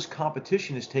how this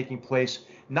competition is taking place,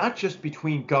 not just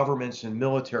between governments and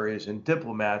militaries and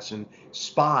diplomats and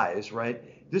spies, right?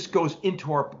 This goes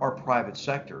into our private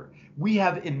sector. We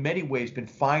have in many ways been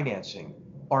financing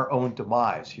our own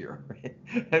demise here, right?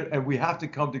 And we have to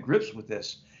come to grips with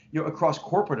this. Across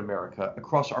corporate America,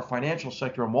 across our financial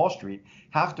sector on Wall Street,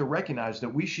 have to recognize that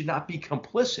we should not be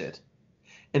complicit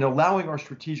in allowing our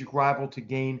strategic rival to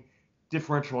gain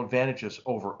differential advantages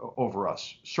over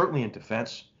us, certainly in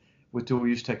defense with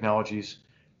dual-use technologies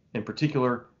in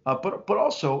particular, but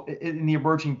also in the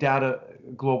emerging data-driven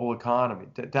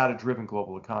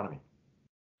global economy.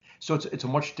 So it's a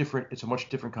much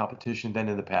different competition than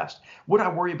in the past. What I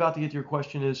worry about, to get to your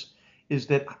question, is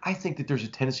that I think that there's a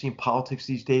tendency in politics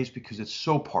these days, because it's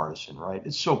so partisan, right?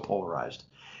 It's so polarized,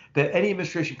 that any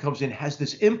administration comes in has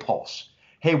this impulse.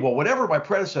 Hey, well, whatever my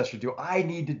predecessor do, I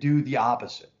need to do the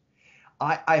opposite.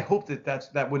 I hope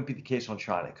that wouldn't be the case on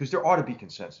China, because there ought to be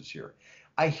consensus here.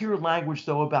 I hear language,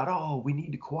 though, about, we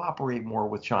need to cooperate more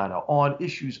with China on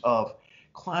issues of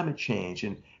climate change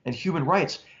and human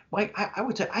rights. Mike, I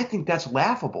would say I think that's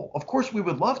laughable. Of course, we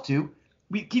would love to.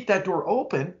 We keep that door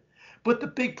open. But the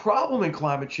big problem in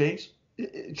climate change,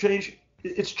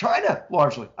 it's China,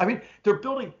 largely. I mean, they're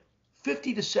building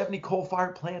 50 to 70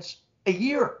 coal-fired plants a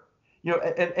year.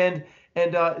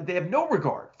 And they have no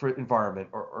regard for environment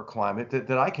or climate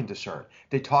that I can discern.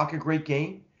 They talk a great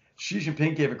game. Xi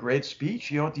Jinping gave a great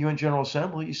speech, at the UN General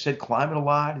Assembly. He said climate a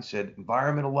lot. He said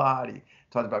environment a lot. He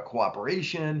talked about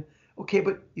cooperation. Okay,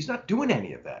 but he's not doing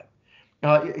any of that,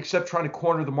 except trying to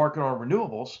corner the market on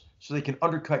renewables so they can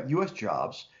undercut U.S.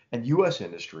 jobs and U.S.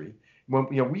 industry. When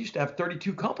we used to have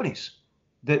 32 companies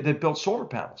that built solar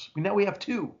panels. Now we have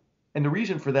 2, and the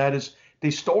reason for that is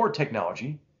they stole our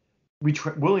technology. We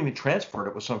willingly transferred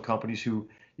it with some companies who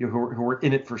were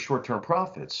in it for short-term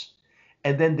profits,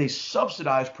 and then they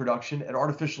subsidize production at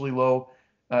artificially low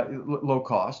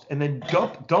cost, and then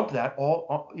dump that all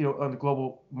on the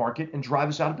global market and drive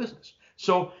us out of business.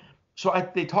 So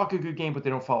they talk a good game, but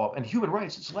they don't follow up. And human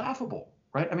rights, it's laughable,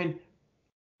 right? I mean,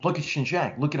 look at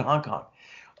Xinjiang, look at Hong Kong.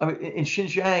 I mean, in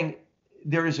Xinjiang,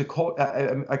 there is I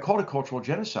call it cultural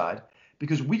genocide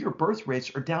because Uyghur birth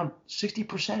rates are down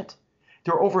 60%.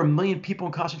 There are over 1 million people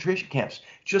in concentration camps.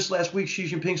 Just last week, Xi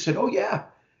Jinping said, "Oh yeah,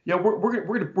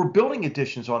 we're building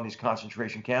additions on these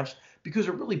concentration camps because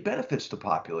it really benefits the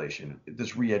population.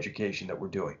 This re-education that we're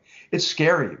doing, it's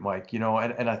scary, Mike.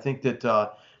 And I think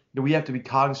that we have to be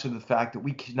cognizant of the fact that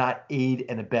we cannot aid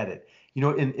and abet it.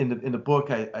 In the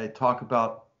book, I talk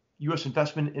about U.S.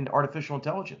 investment in artificial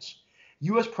intelligence.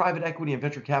 U.S. private equity and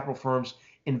venture capital firms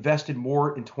invested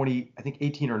more in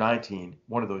 18 or 19,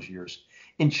 one of those years,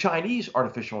 in Chinese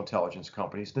artificial intelligence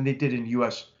companies than they did in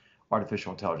U.S.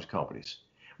 artificial intelligence companies.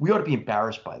 We ought to be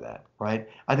embarrassed by that, right?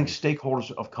 I think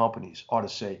stakeholders of companies ought to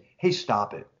say, hey,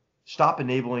 stop it. Stop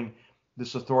enabling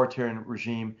this authoritarian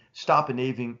regime. Stop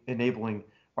enabling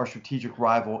our strategic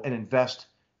rival and invest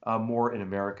more in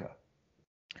America.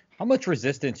 How much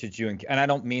resistance did you, and I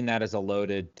don't mean that as a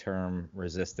loaded term,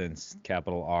 resistance,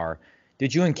 capital R,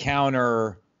 did you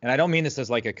encounter, and I don't mean this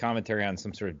as like a commentary on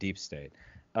some sort of deep state,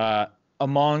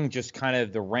 among just kind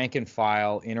of the rank and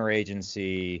file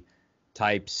interagency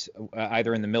types,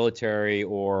 either in the military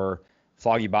or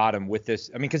Foggy Bottom with this?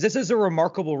 I mean, because this is a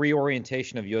remarkable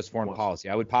reorientation of U.S. foreign policy.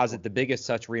 I would posit the biggest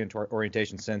such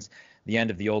reorientation since the end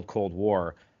of the old Cold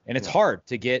War. And it's hard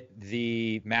to get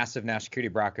the massive national security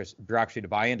bureaucracy to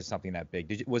buy into something that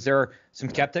big. Was there some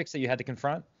skeptics that you had to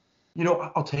confront?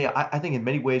 I'll tell you, I think in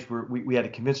many ways we had to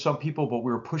convince some people, but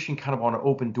we were pushing kind of on an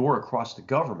open door across the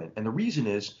government. And the reason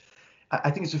is,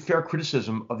 I think it's a fair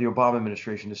criticism of the Obama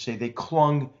administration to say they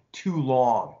clung too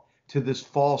long to this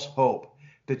false hope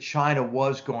that China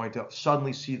was going to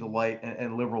suddenly see the light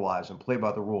and liberalize and play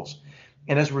by the rules.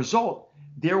 And as a result,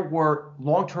 there were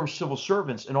long-term civil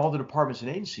servants in all the departments and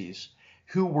agencies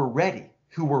who were ready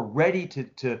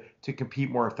to compete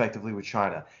more effectively with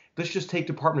China. Let's just take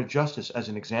Department of Justice as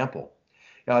an example.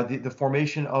 The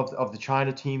formation of the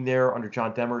China team there under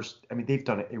John Demers, I mean, they've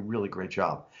done a really great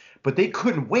job. But they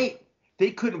couldn't wait.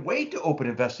 They couldn't wait to open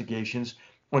investigations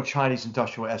on Chinese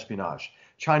industrial espionage,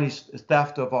 Chinese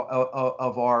theft of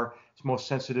our most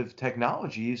sensitive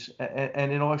technologies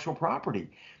and intellectual property.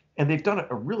 And they've done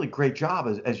a really great job,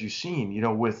 as you've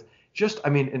seen, with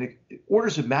in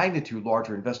orders of magnitude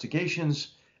larger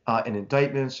investigations and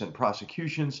indictments and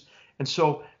prosecutions. And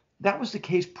so that was the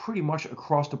case pretty much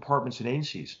across departments and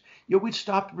agencies. We'd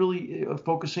stopped really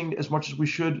focusing as much as we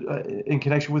should in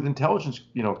connection with intelligence,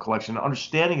 collection and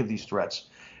understanding of these threats.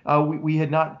 We had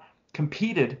not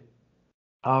competed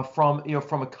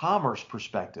from a commerce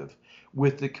perspective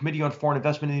with the Committee on Foreign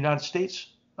Investment in the United States,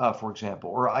 for example,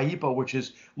 or IEPA, which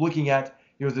is looking at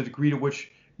the degree to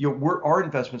which our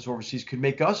investments overseas could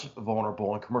make us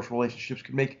vulnerable, and commercial relationships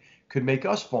could make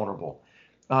us vulnerable,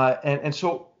 and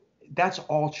so that's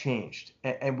all changed,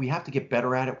 and we have to get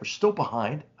better at it. We're still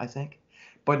behind, I think,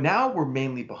 but now we're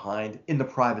mainly behind in the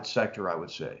private sector, I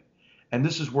would say, and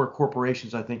this is where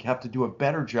corporations, I think, have to do a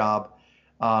better job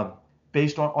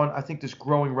based on I think this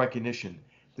growing recognition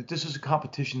that this is a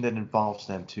competition that involves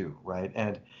them too, right?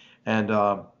 And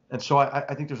so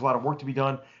I think there's a lot of work to be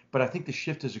done, but I think the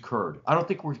shift has occurred. I don't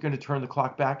think we're going to turn the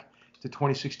clock back to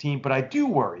 2016, but I do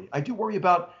worry. I do worry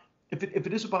about if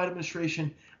it is a Biden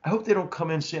administration, I hope they don't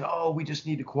come in saying, oh, we just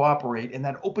need to cooperate, and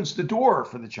that opens the door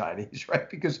for the Chinese, right?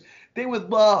 Because they would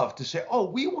love to say, oh,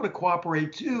 we want to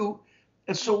cooperate too,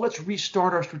 and so let's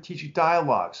restart our strategic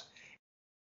dialogues.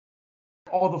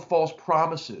 All the false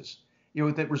promises,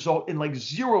 that result in like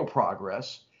zero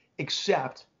progress,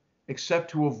 except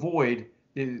to avoid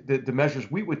the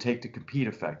measures we would take to compete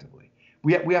effectively.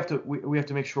 We have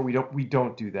to make sure we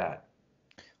don't do that.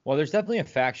 Well, there's definitely a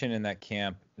faction in that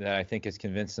camp that I think has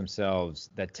convinced themselves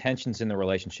that tensions in the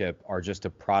relationship are just a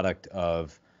product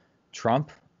of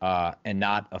Trump and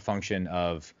not a function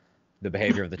of the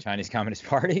behavior of the Chinese Communist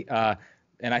Party.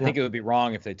 And I think it would be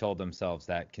wrong if they told themselves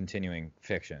that continuing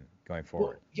fiction going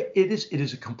forward. Well, yeah, it is. It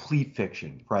is a complete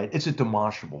fiction, right? It's a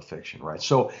demonstrable fiction, right?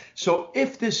 So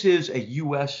if this is a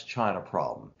U.S.-China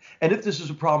problem, and if this is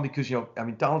a problem because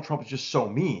Donald Trump is just so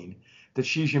mean that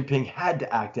Xi Jinping had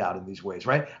to act out in these ways,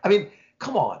 right? I mean,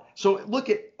 come on. So look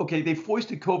at they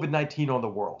foisted COVID-19 on the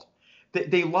world.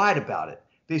 They lied about it.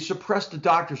 They suppressed the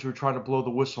doctors who were trying to blow the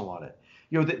whistle on it.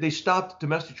 They stopped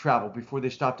domestic travel before they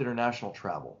stopped international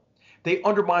travel. They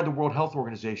undermined the World Health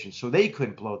Organization so they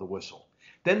couldn't blow the whistle.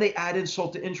 Then they add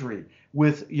insult to injury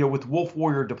with wolf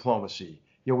warrior diplomacy,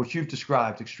 which you've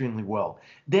described extremely well.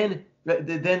 Then what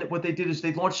they did is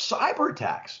they launched cyber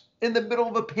attacks in the middle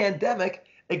of a pandemic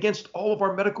against all of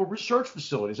our medical research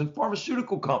facilities and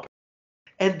pharmaceutical companies.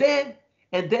 And then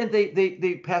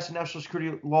they passed a national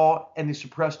security law and they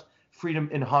suppressed freedom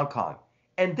in Hong Kong.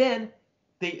 And then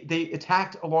they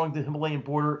attacked along the Himalayan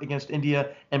border against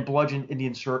India and bludgeoned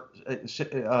Indian soldiers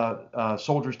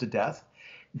to death.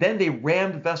 Then they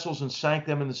rammed vessels and sank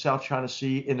them in the South China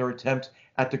Sea in their attempt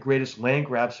at the greatest land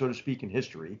grab, so to speak, in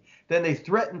history. Then they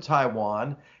threatened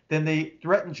Taiwan. Then they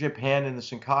threatened Japan in the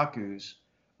Senkakus.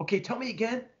 Okay, tell me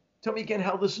again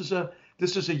how this is a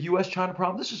U.S.-China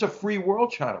problem. This is a free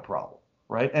world China problem,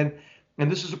 right? And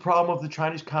this is a problem of the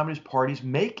Chinese Communist Party's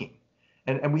making.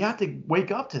 And we have to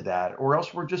wake up to that, or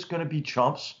else we're just going to be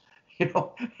chumps, and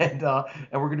we're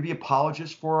going to be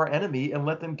apologists for our enemy and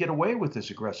let them get away with this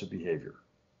aggressive behavior.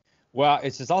 Well,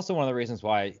 it's just also one of the reasons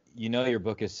why your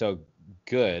book is so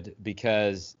good,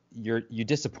 because you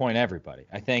disappoint everybody.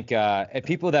 I think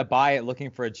people that buy it looking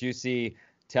for a juicy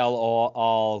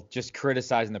tell-all, just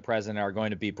criticizing the president, are going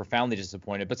to be profoundly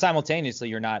disappointed. But simultaneously,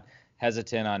 you're not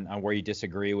hesitant on where you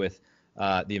disagree with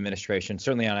the administration,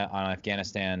 certainly on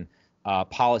Afghanistan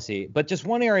policy. But just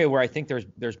one area where I think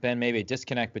there's been maybe a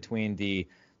disconnect between the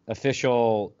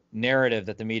official narrative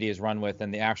that the media is run with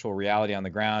and the actual reality on the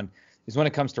ground is when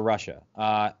it comes to Russia.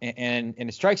 And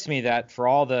it strikes me that for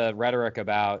all the rhetoric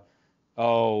about,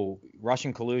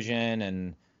 Russian collusion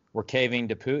and we're caving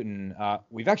to Putin,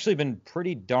 we've actually been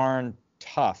pretty darn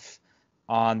tough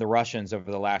on the Russians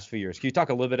over the last few years. Can you talk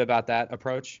a little bit about that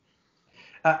approach?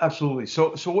 Absolutely.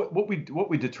 So what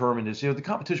we determined is, the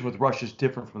competition with Russia is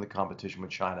different from the competition with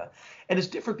China, and it's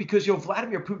different because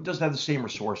Vladimir Putin doesn't have the same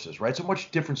resources, right? It's a much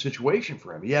different situation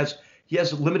for him. He has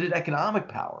limited economic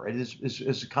power.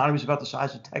 His economy is about the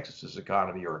size of Texas's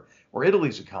economy or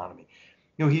Italy's economy.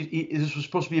 This was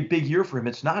supposed to be a big year for him.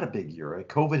 It's not a big year.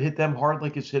 COVID hit them hard,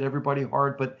 like it's hit everybody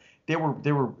hard, but they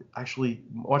were actually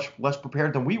much less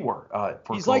prepared than we were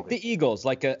for He's COVID. like the Eagles,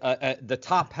 like the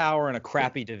top power in a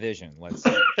crappy division, let's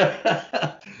say.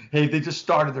 Hey, they just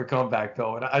started their comeback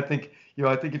though, and I think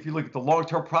if you look at the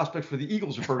long-term prospects for the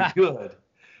Eagles are very good,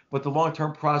 but the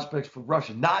long-term prospects for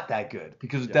Russia not that good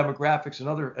because of demographics and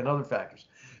other factors.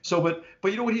 So,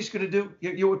 but you know what he's going to do?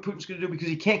 You know what Putin's going to do, because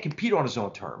he can't compete on his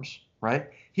own terms, right?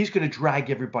 He's going to drag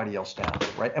everybody else down,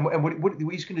 right? And what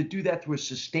he's going to do that through a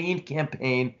sustained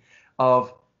campaign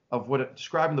of what I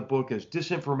describe in the book as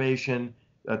disinformation,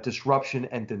 disruption,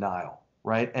 and denial,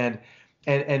 right? And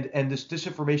this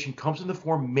disinformation comes in the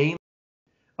form mainly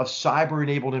of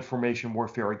cyber-enabled information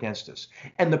warfare against us.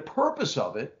 And the purpose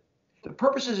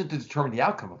isn't to determine the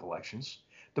outcome of elections.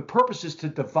 The purpose is to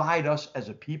divide us as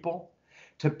a people,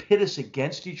 to pit us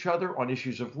against each other on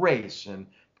issues of race and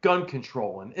gun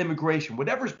control and immigration,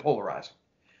 whatever's polarizing,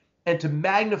 and to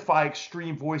magnify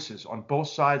extreme voices on both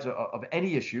sides of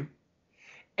any issue,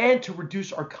 and to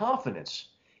reduce our confidence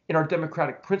in our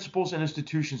democratic principles and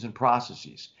institutions and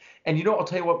processes. And I'll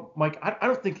tell you what, Mike, I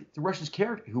don't think the Russians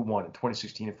cared who won in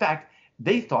 2016. In fact,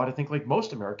 they thought, I think like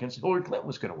most Americans, Hillary Clinton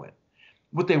was going to win.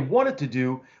 What they wanted to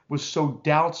do was sow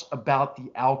doubts about the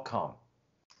outcome.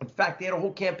 In fact, they had a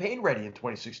whole campaign ready in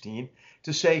 2016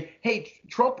 to say, hey,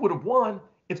 Trump would have won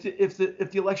if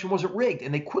the election wasn't rigged.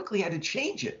 And they quickly had to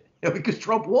change it because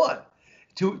Trump won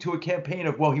to a campaign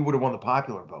of, well, he would have won the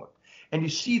popular vote. And you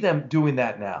see them doing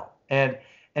that now. And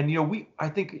I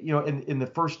think in the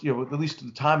first, at least at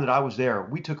the time that I was there,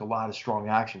 we took a lot of strong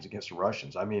actions against the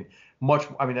Russians. I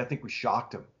think we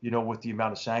shocked them, with the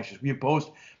amount of sanctions. We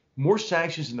imposed more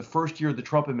sanctions in the first year of the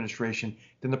Trump administration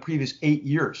than the previous 8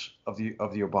 years of the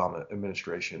Obama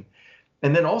administration.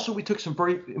 And then also we took some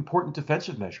very important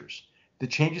defensive measures. The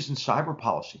changes in cyber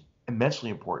policy, immensely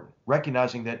important,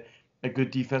 recognizing that a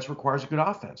good defense requires a good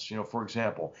offense, for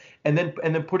example, and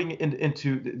then putting it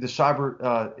into the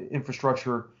cyber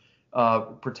infrastructure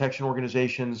protection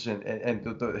organizations and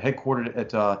the headquartered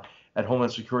at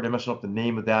Homeland Security. I'm messing up the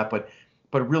name of that, but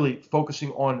really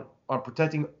focusing on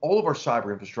protecting all of our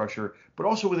cyber infrastructure, but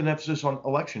also with an emphasis on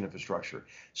election infrastructure.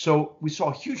 So we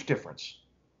saw a huge difference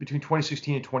between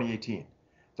 2016 and 2018.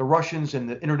 the Russians and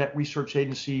the Internet Research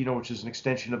Agency, which is an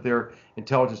extension of their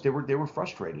intelligence, they were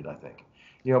frustrated, I think.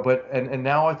 But and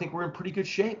now I think we're in pretty good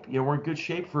shape. We're in good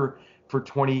shape for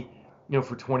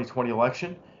 2020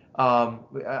 election.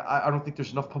 I don't think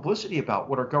there's enough publicity about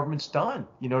what our government's done,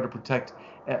 to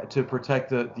protect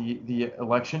the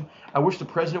election. I wish the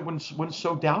president wouldn't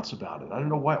sow doubts about it. I don't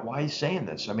know why he's saying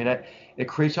this. I mean, it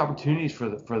creates opportunities for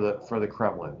the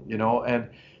Kremlin,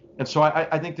 and so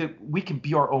I think that we can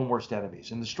be our own worst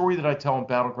enemies. And the story that I tell in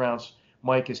Battlegrounds,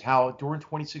 Mike, is how during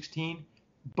 2016,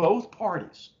 both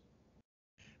parties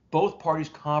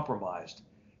compromised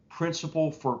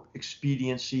principle for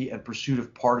expediency and pursuit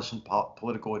of partisan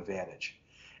political advantage,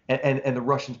 and the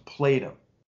Russians played them.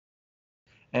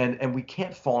 And we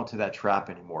can't fall into that trap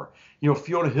anymore.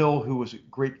 Fiona Hill, who was a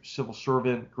great civil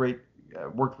servant,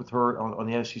 worked with her on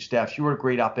the NSC staff. She wrote a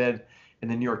great op-ed in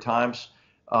the New York Times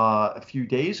a few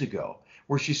days ago,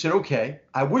 where she said, "Okay,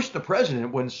 I wish the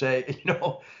president wouldn't say, it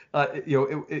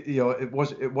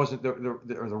wasn't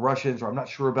the Russians, or I'm not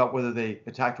sure about whether they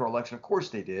attacked our election. Of course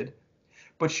they did."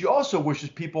 But she also wishes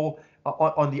people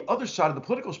on the other side of the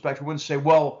political spectrum wouldn't say,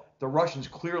 well, the Russians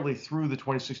clearly threw the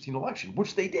 2016 election,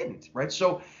 which they didn't, right?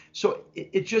 So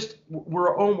we're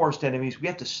our own worst enemies. We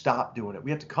have to stop doing it.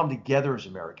 We have to come together as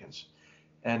Americans.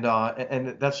 And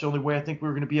that's the only way I think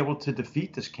we're going to be able to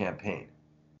defeat this campaign.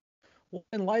 Well,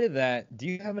 in light of that, do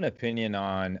you have an opinion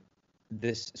on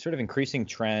this sort of increasing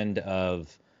trend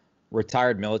of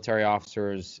retired military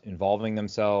officers involving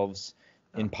themselves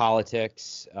in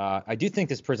politics? I do think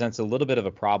this presents a little bit of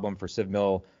a problem for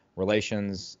civil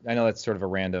relations. I know that's sort of a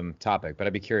random topic, but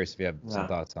I'd be curious if you have some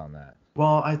thoughts on that.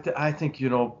 Well, I think,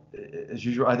 as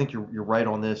usual, I think you're right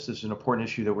on this. This is an important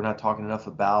issue that we're not talking enough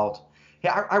about.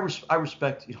 Yeah, I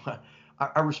respect,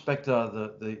 I respect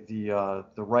the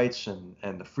rights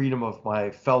and the freedom of my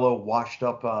fellow washed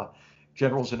up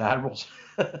generals and admirals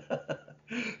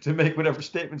to make whatever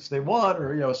statements they want,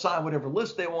 or sign whatever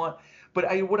list they want. But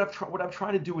what I'm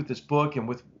trying to do with this book, and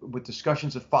with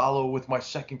discussions that follow with my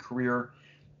second career,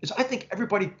 is I think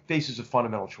everybody faces a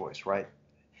fundamental choice, right?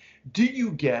 Do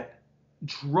you get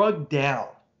drugged down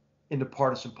into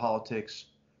partisan politics,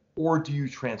 or do you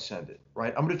transcend it,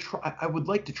 right? I would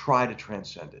like to try to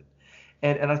transcend it.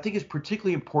 And I think it's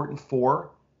particularly important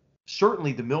for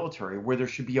certainly the military, where there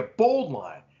should be a bold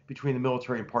line between the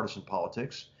military and partisan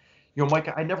politics. Mike,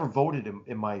 I never voted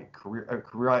in my career.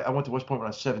 I went to West Point when I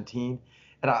was 17,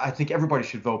 and I think everybody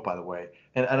should vote, by the way.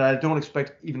 And I don't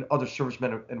expect even other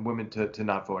servicemen and women to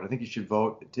not vote. I think you should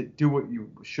vote, to do what you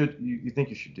think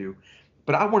you should do.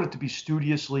 But I wanted to be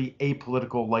studiously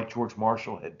apolitical, like George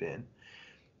Marshall had been.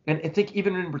 And I think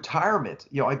even in retirement,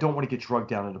 I don't want to get drugged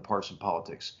down into partisan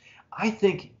politics. I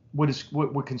think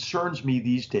what concerns me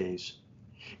these days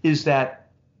is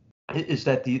that there's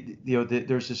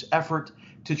this effort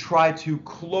to try to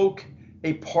cloak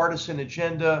a partisan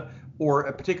agenda or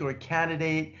a particular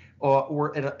candidate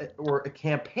or a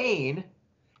campaign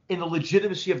in the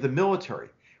legitimacy of the military.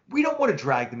 We don't want to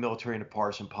drag the military into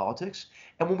partisan politics.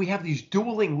 And when we have these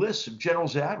dueling lists of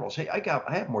generals and admirals, hey, I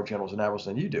have more generals and admirals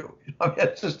than you do.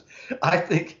 I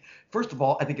think, first of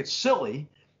all, I think it's silly.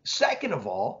 Second of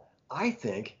all, I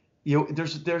think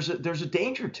there's a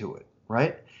danger to it,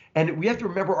 right? And we have to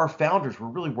remember our founders were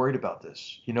really worried about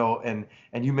this, and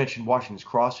you mentioned Washington's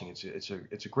Crossing. It's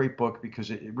a great book because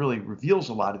it really reveals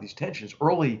a lot of these tensions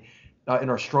early in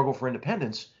our struggle for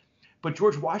independence. But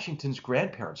George Washington's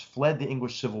grandparents fled the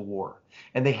English Civil War,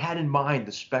 and they had in mind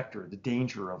the specter, the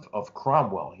danger of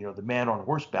Cromwell, the man on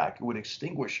horseback who would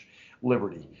extinguish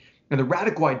liberty. And the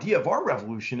radical idea of our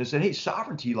revolution is that, hey,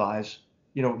 sovereignty lies,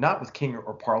 not with king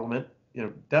or parliament,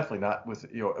 definitely not with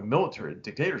a military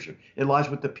dictatorship. It lies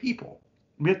with the people.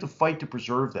 We have to fight to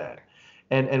preserve that.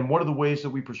 And one of the ways that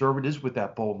we preserve it is with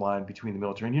that bold line between the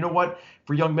military. And you know what?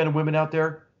 For young men and women out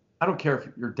there, I don't care if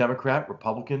you're Democrat,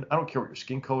 Republican. I don't care what your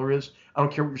skin color is. I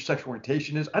don't care what your sexual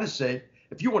orientation is. I just say,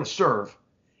 if you want to serve,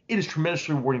 it is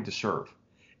tremendously rewarding to serve.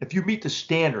 If you meet the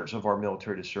standards of our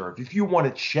military to serve, if you want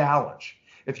to challenge,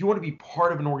 if you want to be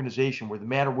part of an organization where the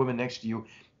man or woman next to you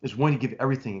is willing to give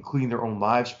everything, including their own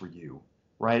lives for you,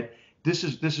 right? This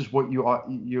is what you ought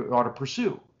to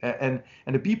pursue, and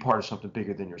to be part of something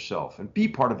bigger than yourself, and be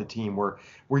part of a team where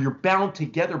you're bound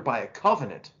together by a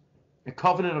covenant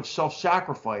of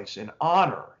self-sacrifice and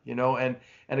honor, and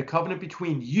a covenant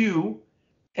between you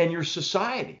and your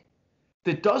society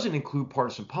that doesn't include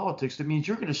partisan politics. That means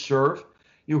you're going to serve,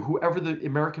 whoever the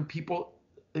American people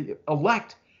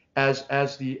elect as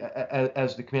the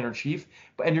commander-in-chief,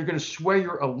 and you're going to swear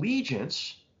your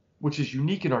allegiance, which is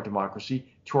unique in our democracy,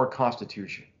 to our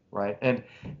Constitution, right? And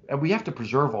we have to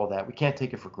preserve all that. We can't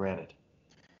take it for granted.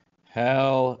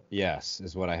 Hell yes,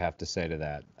 is what I have to say to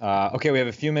that. Okay, we have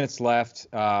a few minutes left.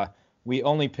 We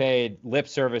only paid lip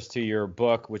service to your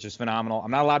book, which is phenomenal.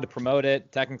 I'm not allowed to promote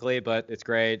it technically, but it's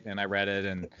great, and I read it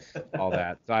and all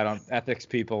that. So I don't, ethics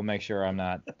people, make sure I'm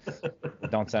not,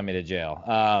 don't send me to jail.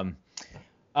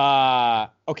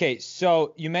 Okay,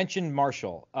 so you mentioned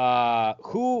Marshall.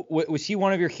 Who was he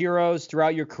one of your heroes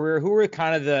throughout your career? Who were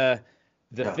kind of the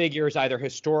figures, either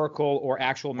historical or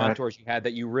actual mentors you had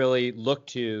that you really looked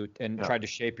to and tried to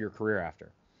shape your career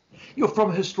after? From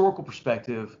a historical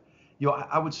perspective,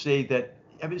 I would say that,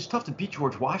 I mean, it's tough to beat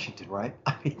George Washington, right?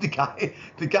 I mean,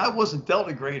 the guy wasn't dealt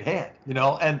a great hand,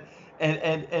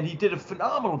 and he did a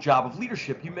phenomenal job of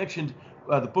leadership. You mentioned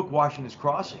the book Washington's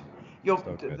Crossing.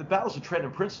 The battles of Trenton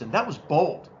and Princeton, that was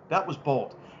bold. That was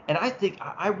bold. And I think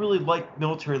I really like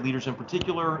military leaders in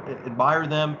particular, admire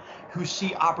them, who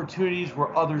see opportunities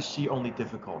where others see only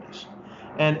difficulties.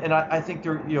 And I think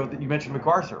you mentioned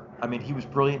MacArthur. I mean, he was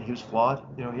brilliant. He was flawed.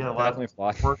 He had a lot of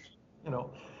quirks,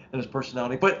 in his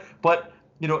personality. But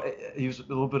he was a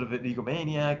little bit of an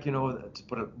egomaniac, to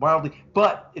put it mildly.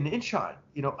 But in Inchon,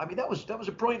 I mean, that was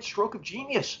a brilliant stroke of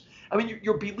genius. I mean,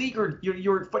 you're beleaguered.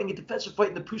 You're fighting a defensive fight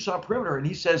in the Pusan perimeter, and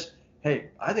he says, "Hey,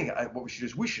 I think what we should do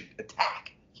is we should attack."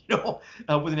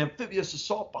 With an amphibious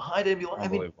assault behind him. I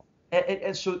mean,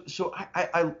 and so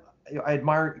I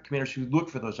admire commanders who look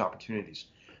for those opportunities.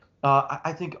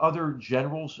 I think other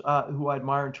generals who I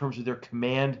admire in terms of their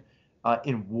command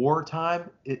in wartime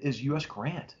is U.S.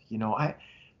 Grant. I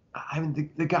mean,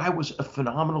 the guy was a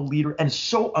phenomenal leader and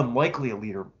so unlikely a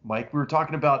leader, Mike. We were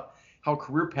talking about how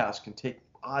career paths can take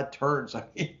odd turns. I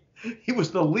mean, he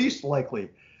was the least likely.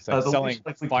 It's like selling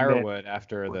firewood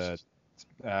after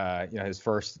his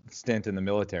first stint in the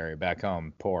military back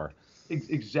home, poor.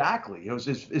 Exactly. It was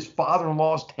his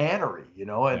father-in-law's tannery,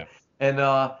 and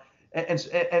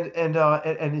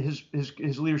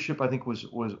his leadership, I think,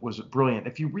 was brilliant.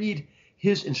 If you read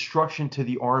his instruction to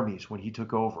the armies when he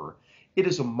took over, it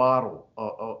is a model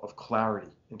of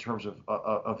clarity in terms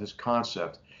of his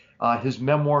concept. His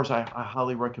memoirs I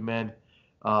highly recommend.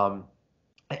 And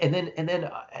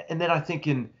then I think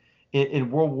in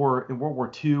World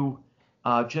War II,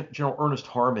 General Ernest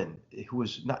Harmon, who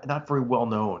was not very well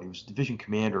known, he was division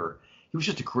commander. He was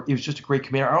just a great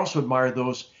commander. I also admire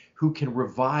those who can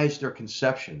revise their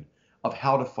conception of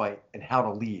how to fight and how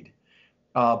to lead,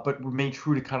 but remain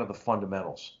true to kind of the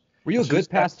fundamentals. Were you a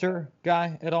Goodpaster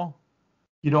guy at all?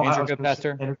 Andrew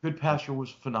Goodpaster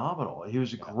was phenomenal. He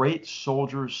was a great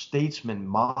soldier, statesman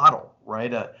model,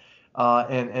 right?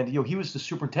 And he was the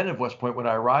superintendent of West Point when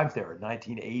I arrived there in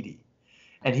 1980,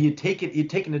 and he had taken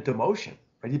a demotion,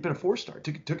 right? He'd been a 4-star,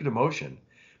 took a demotion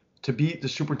to be the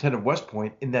superintendent of West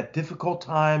Point in that difficult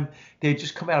time. They had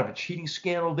just come out of a cheating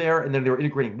scandal there, and then they were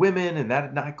integrating women, and that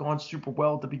had not gone super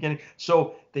well at the beginning.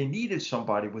 So they needed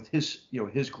somebody with his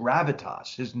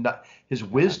gravitas, his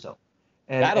wisdom.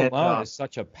 And that alone is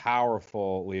such a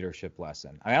powerful leadership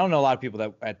lesson. I don't know a lot of people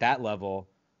that at that level,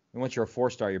 once you're a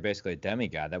 4-star, you're basically a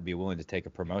demigod that would be willing to take a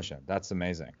promotion. That's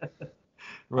amazing.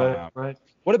 Right.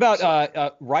 What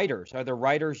about writers? Are there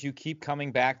writers you keep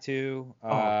coming back to?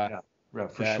 For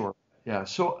sure. Yeah.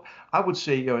 So I would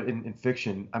say, in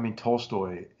fiction, I mean,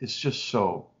 Tolstoy is just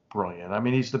so brilliant. I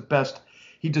mean, he's the best.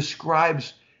 He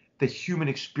describes the human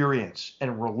experience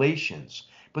and relations,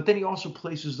 but then he also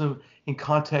places them in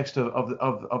context of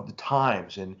the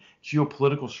times and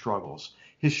geopolitical struggles.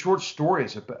 His short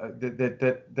stories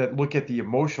that look at the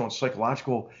emotional and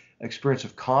psychological experience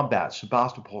of combat,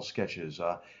 Sebastopol sketches.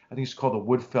 I think it's called the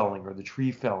wood felling or the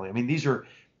tree felling. I mean, these are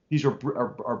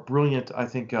brilliant, I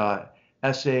think,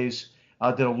 essays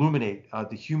that illuminate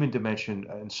the human dimension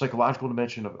and psychological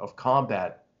dimension of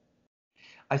combat.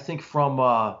 I think from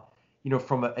a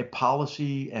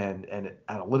policy and an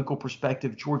analytical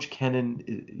perspective, George Kennan,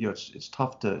 it's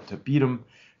tough to beat him.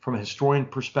 From a historian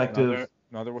perspective,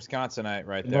 another Wisconsinite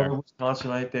right there. Another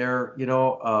Wisconsinite there.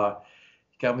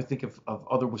 Got me thinking of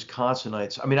other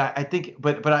Wisconsinites. I mean, I think,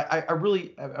 but I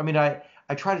really, I mean, I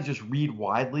try to just read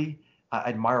widely. I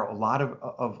admire a lot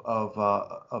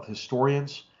of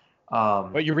historians.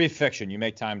 But you read fiction. You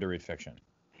make time to read fiction.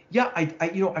 Yeah,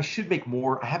 I should make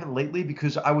more. I haven't lately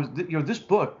because I was, this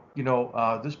book,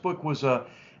 this book was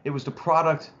it was the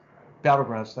product,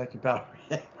 Battlegrounds. Thank you,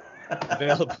 Battlegrounds.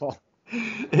 Available.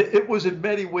 It was in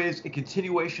many ways a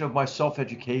continuation of my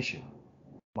self-education,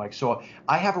 Mike. So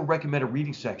I have a recommended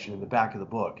reading section in the back of the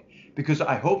book because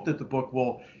I hope that the book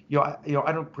will, I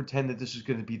don't pretend that this is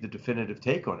going to be the definitive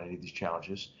take on any of these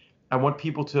challenges. I want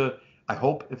people to, I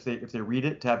hope if they read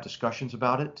it, to have discussions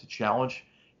about it, to challenge,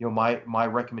 my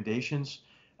recommendations.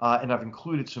 And I've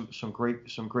included some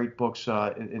great books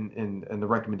in the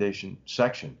recommendation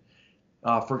section.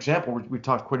 For example, we've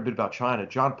talked quite a bit about China.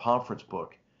 John Pomfret's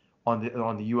book on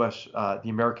the U.S. The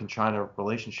American-China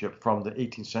relationship from the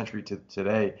 18th century to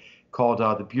today, called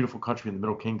 "The Beautiful Country in the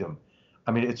Middle Kingdom."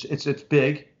 I mean, it's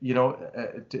big,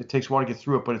 it takes a while to get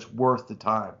through it, but it's worth the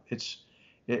time. It's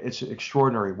an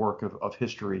extraordinary work of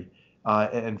history,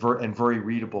 and very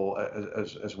readable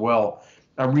as well.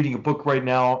 I'm reading a book right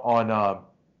now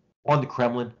on the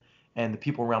Kremlin and the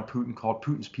people around Putin, called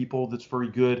Putin's People. That's very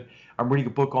good. I'm reading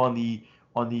a book on the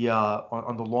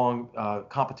long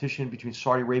competition between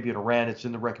Saudi Arabia and Iran. It's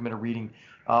in the recommended reading,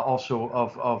 also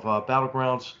of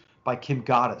Battlegrounds by Kim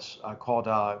Gaddis, called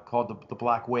the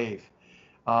Black Wave.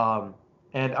 And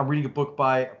I'm reading a book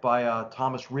by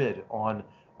Thomas Rid on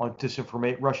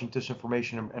Russian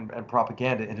disinformation and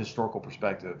propaganda in historical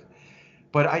perspective.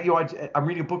 But I'm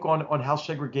reading a book on how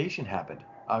segregation happened,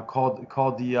 called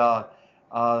the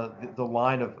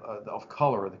line of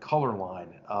color, the color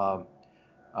line,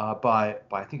 by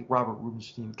I think Robert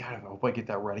Rubenstein. God, I hope I get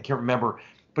that right. I can't remember.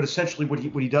 But essentially, what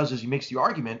he does is he makes the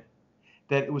argument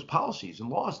that it was policies and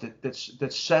laws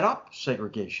that set up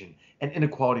segregation and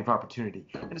inequality of opportunity.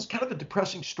 And it's kind of a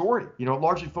depressing story. It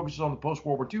largely focuses on the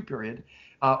post-World War II period,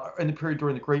 and the period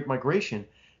during the Great Migration.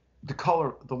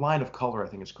 The line of color, I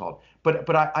think it's called. But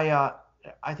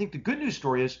I think the good news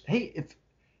story is, hey,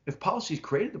 if policies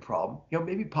created the problem,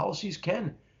 maybe policies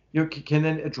can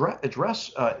then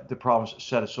address the problems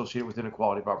set associated with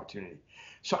inequality of opportunity.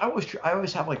 So I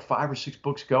always have like 5 or 6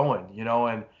 books going, and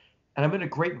I'm in a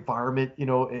great environment,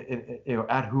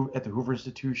 at the Hoover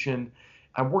Institution.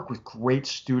 I work with great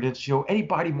students.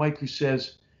 Anybody, Mike, who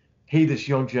says, hey, this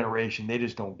young generation, they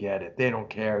just don't get it. They don't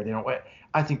care.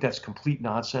 I think that's complete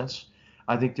nonsense.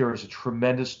 I think there is a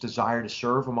tremendous desire to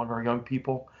serve among our young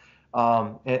people.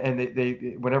 And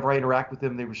they whenever I interact with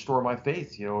them, they restore my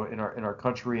faith, in our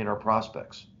country and our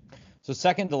prospects. So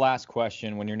second to last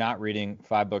question, when you're not reading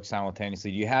 5 books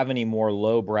simultaneously, do you have any more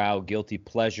lowbrow guilty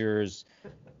pleasures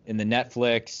in the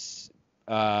Netflix,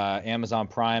 Amazon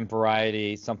Prime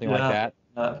variety, something like that?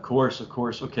 Of course.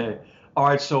 Okay. All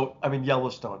right. So,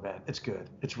 Yellowstone, man, it's good.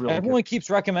 It's really Everyone good. keeps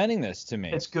recommending this to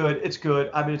me. It's good. It's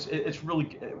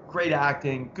really great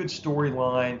acting, good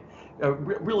storyline,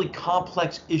 really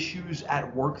complex issues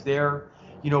at work there,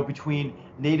 between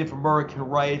Native American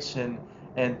rights and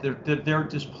their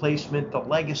displacement, the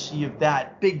legacy of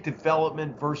that, big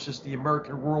development versus the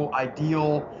American rural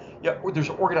ideal. There's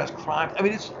organized crime.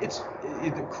 It's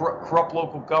corrupt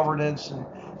local governance, and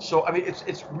so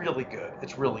it's really good.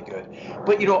 It's really good.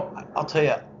 But I'll tell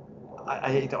you,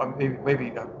 I hate to, maybe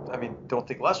don't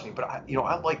think less of me, but I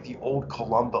like the old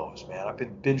Columbos, man. I've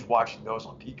been binge watching those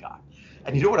on Peacock.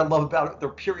 And you know what I love about it? They're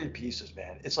period pieces,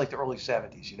 man. It's like the early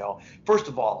 70s, First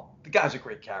of all, the guy's a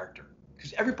great character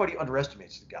because everybody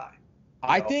underestimates the guy.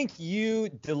 I think you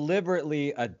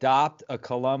deliberately adopt a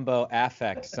Columbo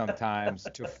affect sometimes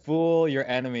to fool your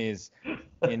enemies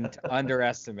into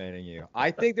underestimating you.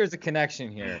 I think there's a connection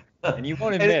here, and you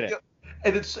won't admit it.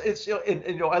 And it's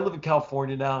I live in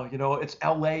California now. It's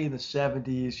LA in the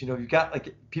 70s. You've got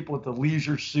like people with the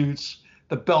leisure suits,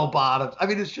 the bell bottoms.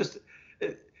 It's just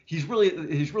he's really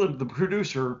the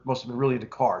producer must have been really into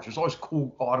cars. There's always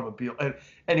cool automobile. And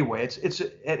anyway,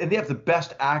 and they have the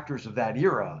best actors of that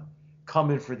era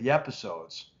come in for the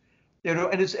episodes.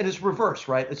 And it's reverse,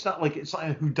 right? It's not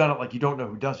who done it, like you don't know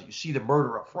who does it. You see the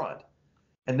murder up front,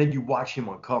 and then you watch him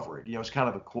uncover it. It's kind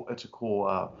of a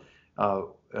cool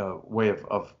way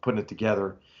of putting it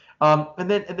together. And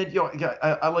then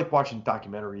I like watching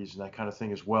documentaries and that kind of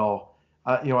thing as well.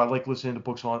 I like listening to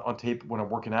books on tape when I'm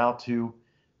working out too.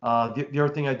 The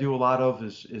other thing I do a lot of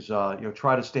is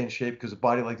try to stay in shape, because a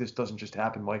body like this doesn't just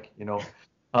happen, Mike.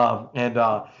 And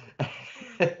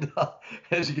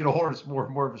as you get older, it's more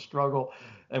and more of a struggle.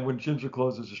 And when gyms are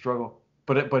closed, it's a struggle.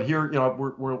 But here,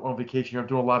 we're on vacation. I'm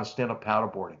doing a lot of stand-up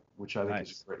paddleboarding, which I think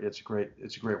is great.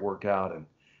 It's a great workout and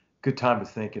good time to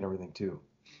think and everything too.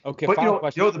 Okay. But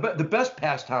the best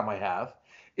pastime I have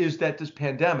is that this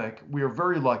pandemic, we are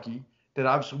very lucky that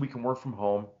obviously we can work from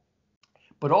home,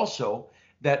 but also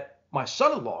that my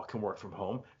son-in-law can work from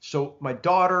home. So my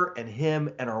daughter and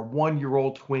him and our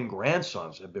 1-year-old twin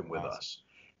grandsons have been with us.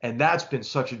 And that's been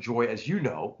such a joy, as you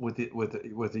know, with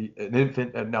an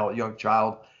infant and now a young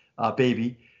child,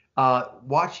 baby,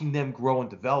 watching them grow and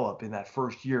develop in that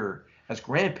first year as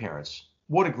grandparents.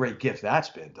 What a great gift that's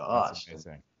been to us.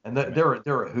 Amazing. And they're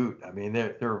a hoot.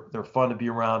 They're fun to be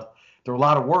around. They're a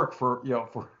lot of work for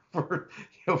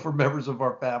members of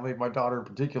our family, my daughter in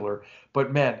particular.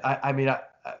 But man,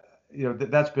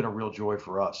 that's been a real joy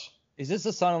for us. Is this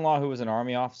a son-in-law who was an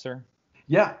Army officer?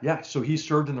 Yeah. So he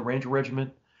served in the Ranger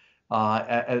Regiment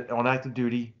on active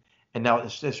duty, and now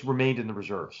it's remained in the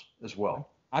reserves as well.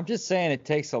 I'm just saying it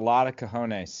takes a lot of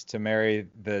cojones to marry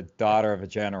the daughter of a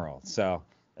general. So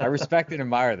I respect and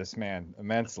admire this man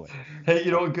immensely. Hey,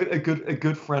 a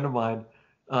good friend of mine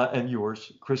and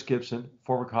yours, Chris Gibson,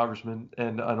 former congressman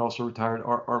and also retired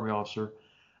Army officer.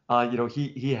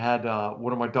 He had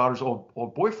one of my daughter's old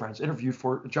boyfriends interviewed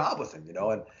for a job with him.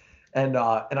 And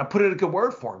I put in a good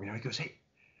word for him. He goes, "Hey,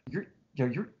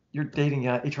 you're dating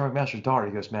H.R. McMaster's daughter."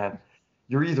 He goes, "Man,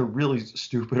 you're either really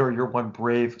stupid or you're one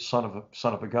brave son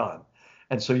of a gun,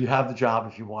 and so you have the job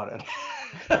if you want it."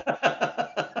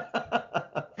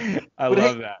 I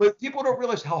love that. But people don't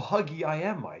realize how huggy I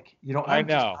am, Mike. I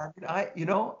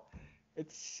know.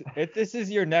 This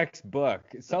is your next book.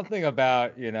 Something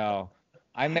about,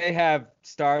 I may have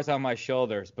stars on my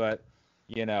shoulders, but,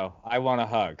 I want a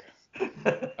hug.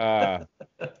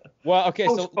 Well, okay.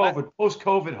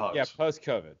 Post-COVID hugs. Yeah,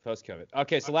 post-COVID.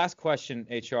 Okay, so last question,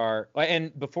 HR.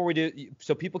 And before we do,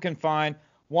 so people can find,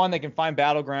 they can find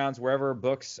Battlegrounds wherever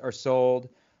books are sold.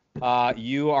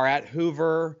 You are at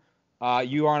Hoover.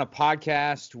 You are on a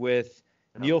podcast with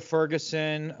Neil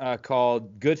Ferguson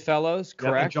called Goodfellows,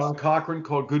 correct? Yeah, and John Cochran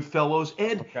called Goodfellows.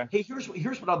 And hey, here's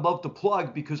what I'd love to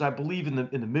plug because I believe in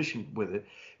the mission with it.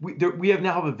 We have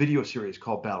now a video series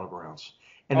called Battlegrounds,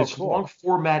 and it's cool. Long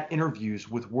format interviews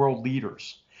with world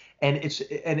leaders, and it's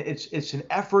an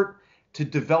effort to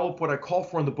develop what I call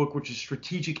for in the book, which is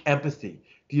strategic empathy,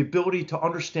 the ability to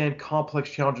understand complex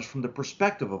challenges from the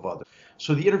perspective of others.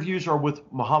 So the interviews are with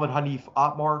Mohammed Hanif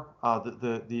Atmar,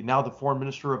 the now the foreign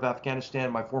minister of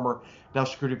Afghanistan, my former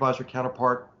national security advisor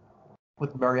counterpart,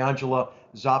 with Mariangela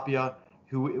Zappia,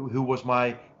 who was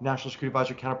my national security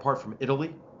advisor counterpart from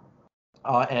Italy,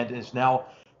 and is now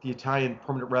the Italian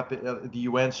permanent rep at the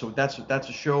UN. So that's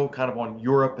a show kind of on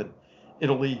Europe and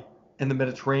Italy and the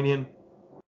Mediterranean.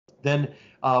 Then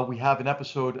we have an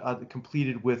episode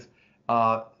completed with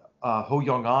Ho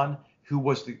Young-an, who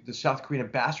was the South Korean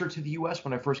ambassador to the U.S.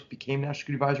 when I first became national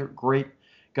security advisor. Great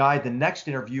guy. The next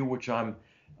interview, which I'm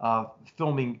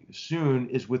filming soon,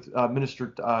 is with Minister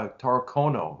Taro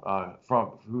Kono,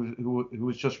 who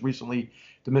was just recently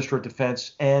the Minister of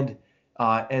Defense and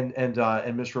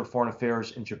Minister of Foreign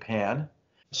Affairs in Japan.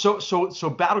 So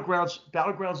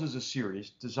Battlegrounds is a series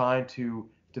designed to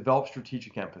develop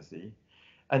strategic empathy.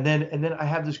 And then I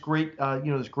have this great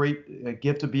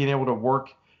gift of being able to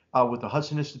work with the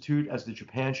Hudson Institute as the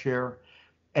Japan chair,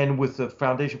 and with the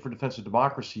Foundation for Defense of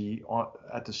Democracy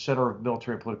at the Center of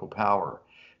Military and Political Power.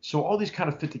 So all these kind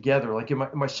of fit together. Like in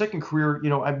my second career,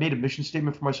 I made a mission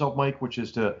statement for myself, Mike, which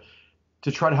is to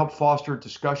try to help foster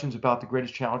discussions about the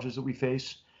greatest challenges that we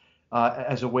face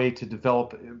as a way to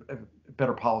develop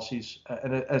better policies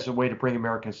and as a way to bring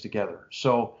Americans together.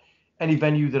 So any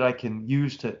venue that I can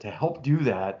use to help do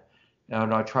that,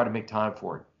 and I try to make time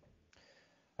for it.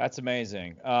 That's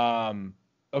amazing.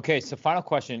 Okay, so final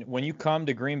question. When you come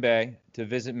to Green Bay to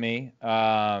visit me,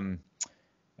 and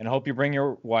I hope you bring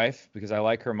your wife because I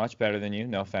like her much better than you,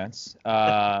 no offense.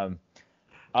 And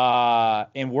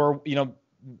we're,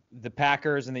 the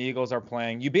Packers and the Eagles are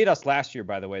playing. You beat us last year,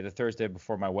 by the way, the Thursday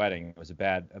before my wedding. It was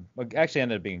actually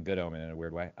ended up being a good omen in a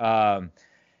weird way. And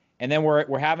then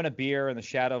we're having a beer in the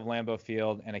shadow of Lambeau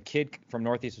Field, and a kid from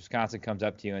Northeast Wisconsin comes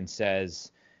up to you and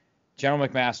says, "General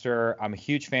McMaster, I'm a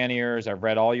huge fan of yours. I've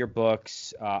read all your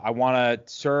books. I want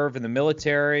to serve in the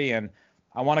military, and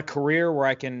I want a career where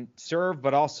I can serve,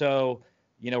 but also,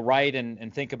 write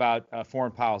and think about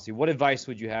foreign policy." What advice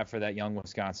would you have for that young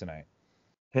Wisconsinite?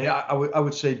 Hey, I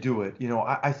would say do it.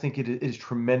 I think it is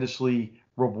tremendously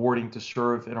rewarding to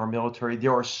serve in our military.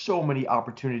 There are so many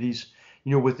opportunities,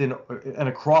 within and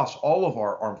across all of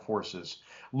our armed forces.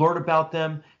 Learn about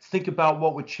them, think about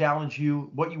what would challenge you,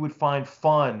 what you would find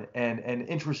fun and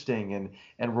interesting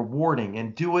and rewarding,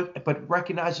 and do it, but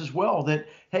recognize as well that,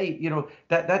 hey,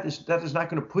 that is not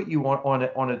going to put you on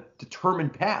a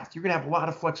determined path. You're going to have a lot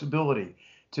of flexibility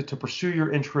to pursue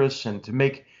your interests and to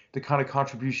make the kind of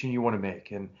contribution you want to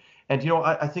make. And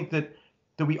I think that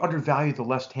we undervalue the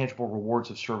less tangible rewards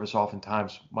of service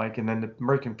oftentimes, Mike, and then the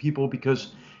American people,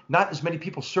 because not as many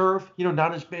people serve,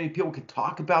 not as many people can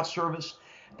talk about service,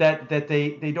 that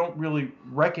they don't really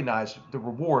recognize the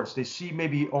rewards. They see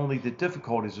maybe only the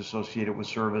difficulties associated with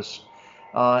service.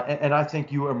 And I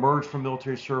think you emerge from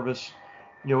military service,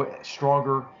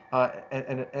 stronger.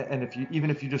 And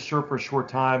if you just serve for a short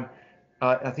time,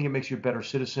 I think it makes you a better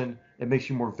citizen. It makes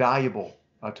you more valuable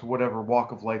to whatever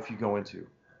walk of life you go into.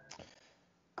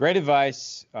 Great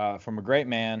advice from a great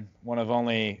man, one of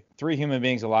only 3 human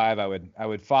beings alive I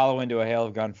would follow into a hail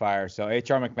of gunfire. So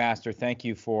H.R. McMaster, thank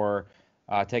you for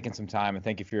taking some time, and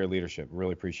thank you for your leadership.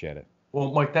 Really appreciate it.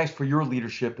 Well, Mike, thanks for your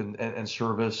leadership and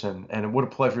service, and what a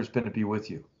pleasure it's been to be with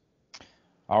you.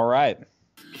 All right.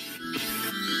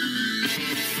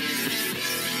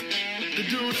 The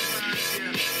dude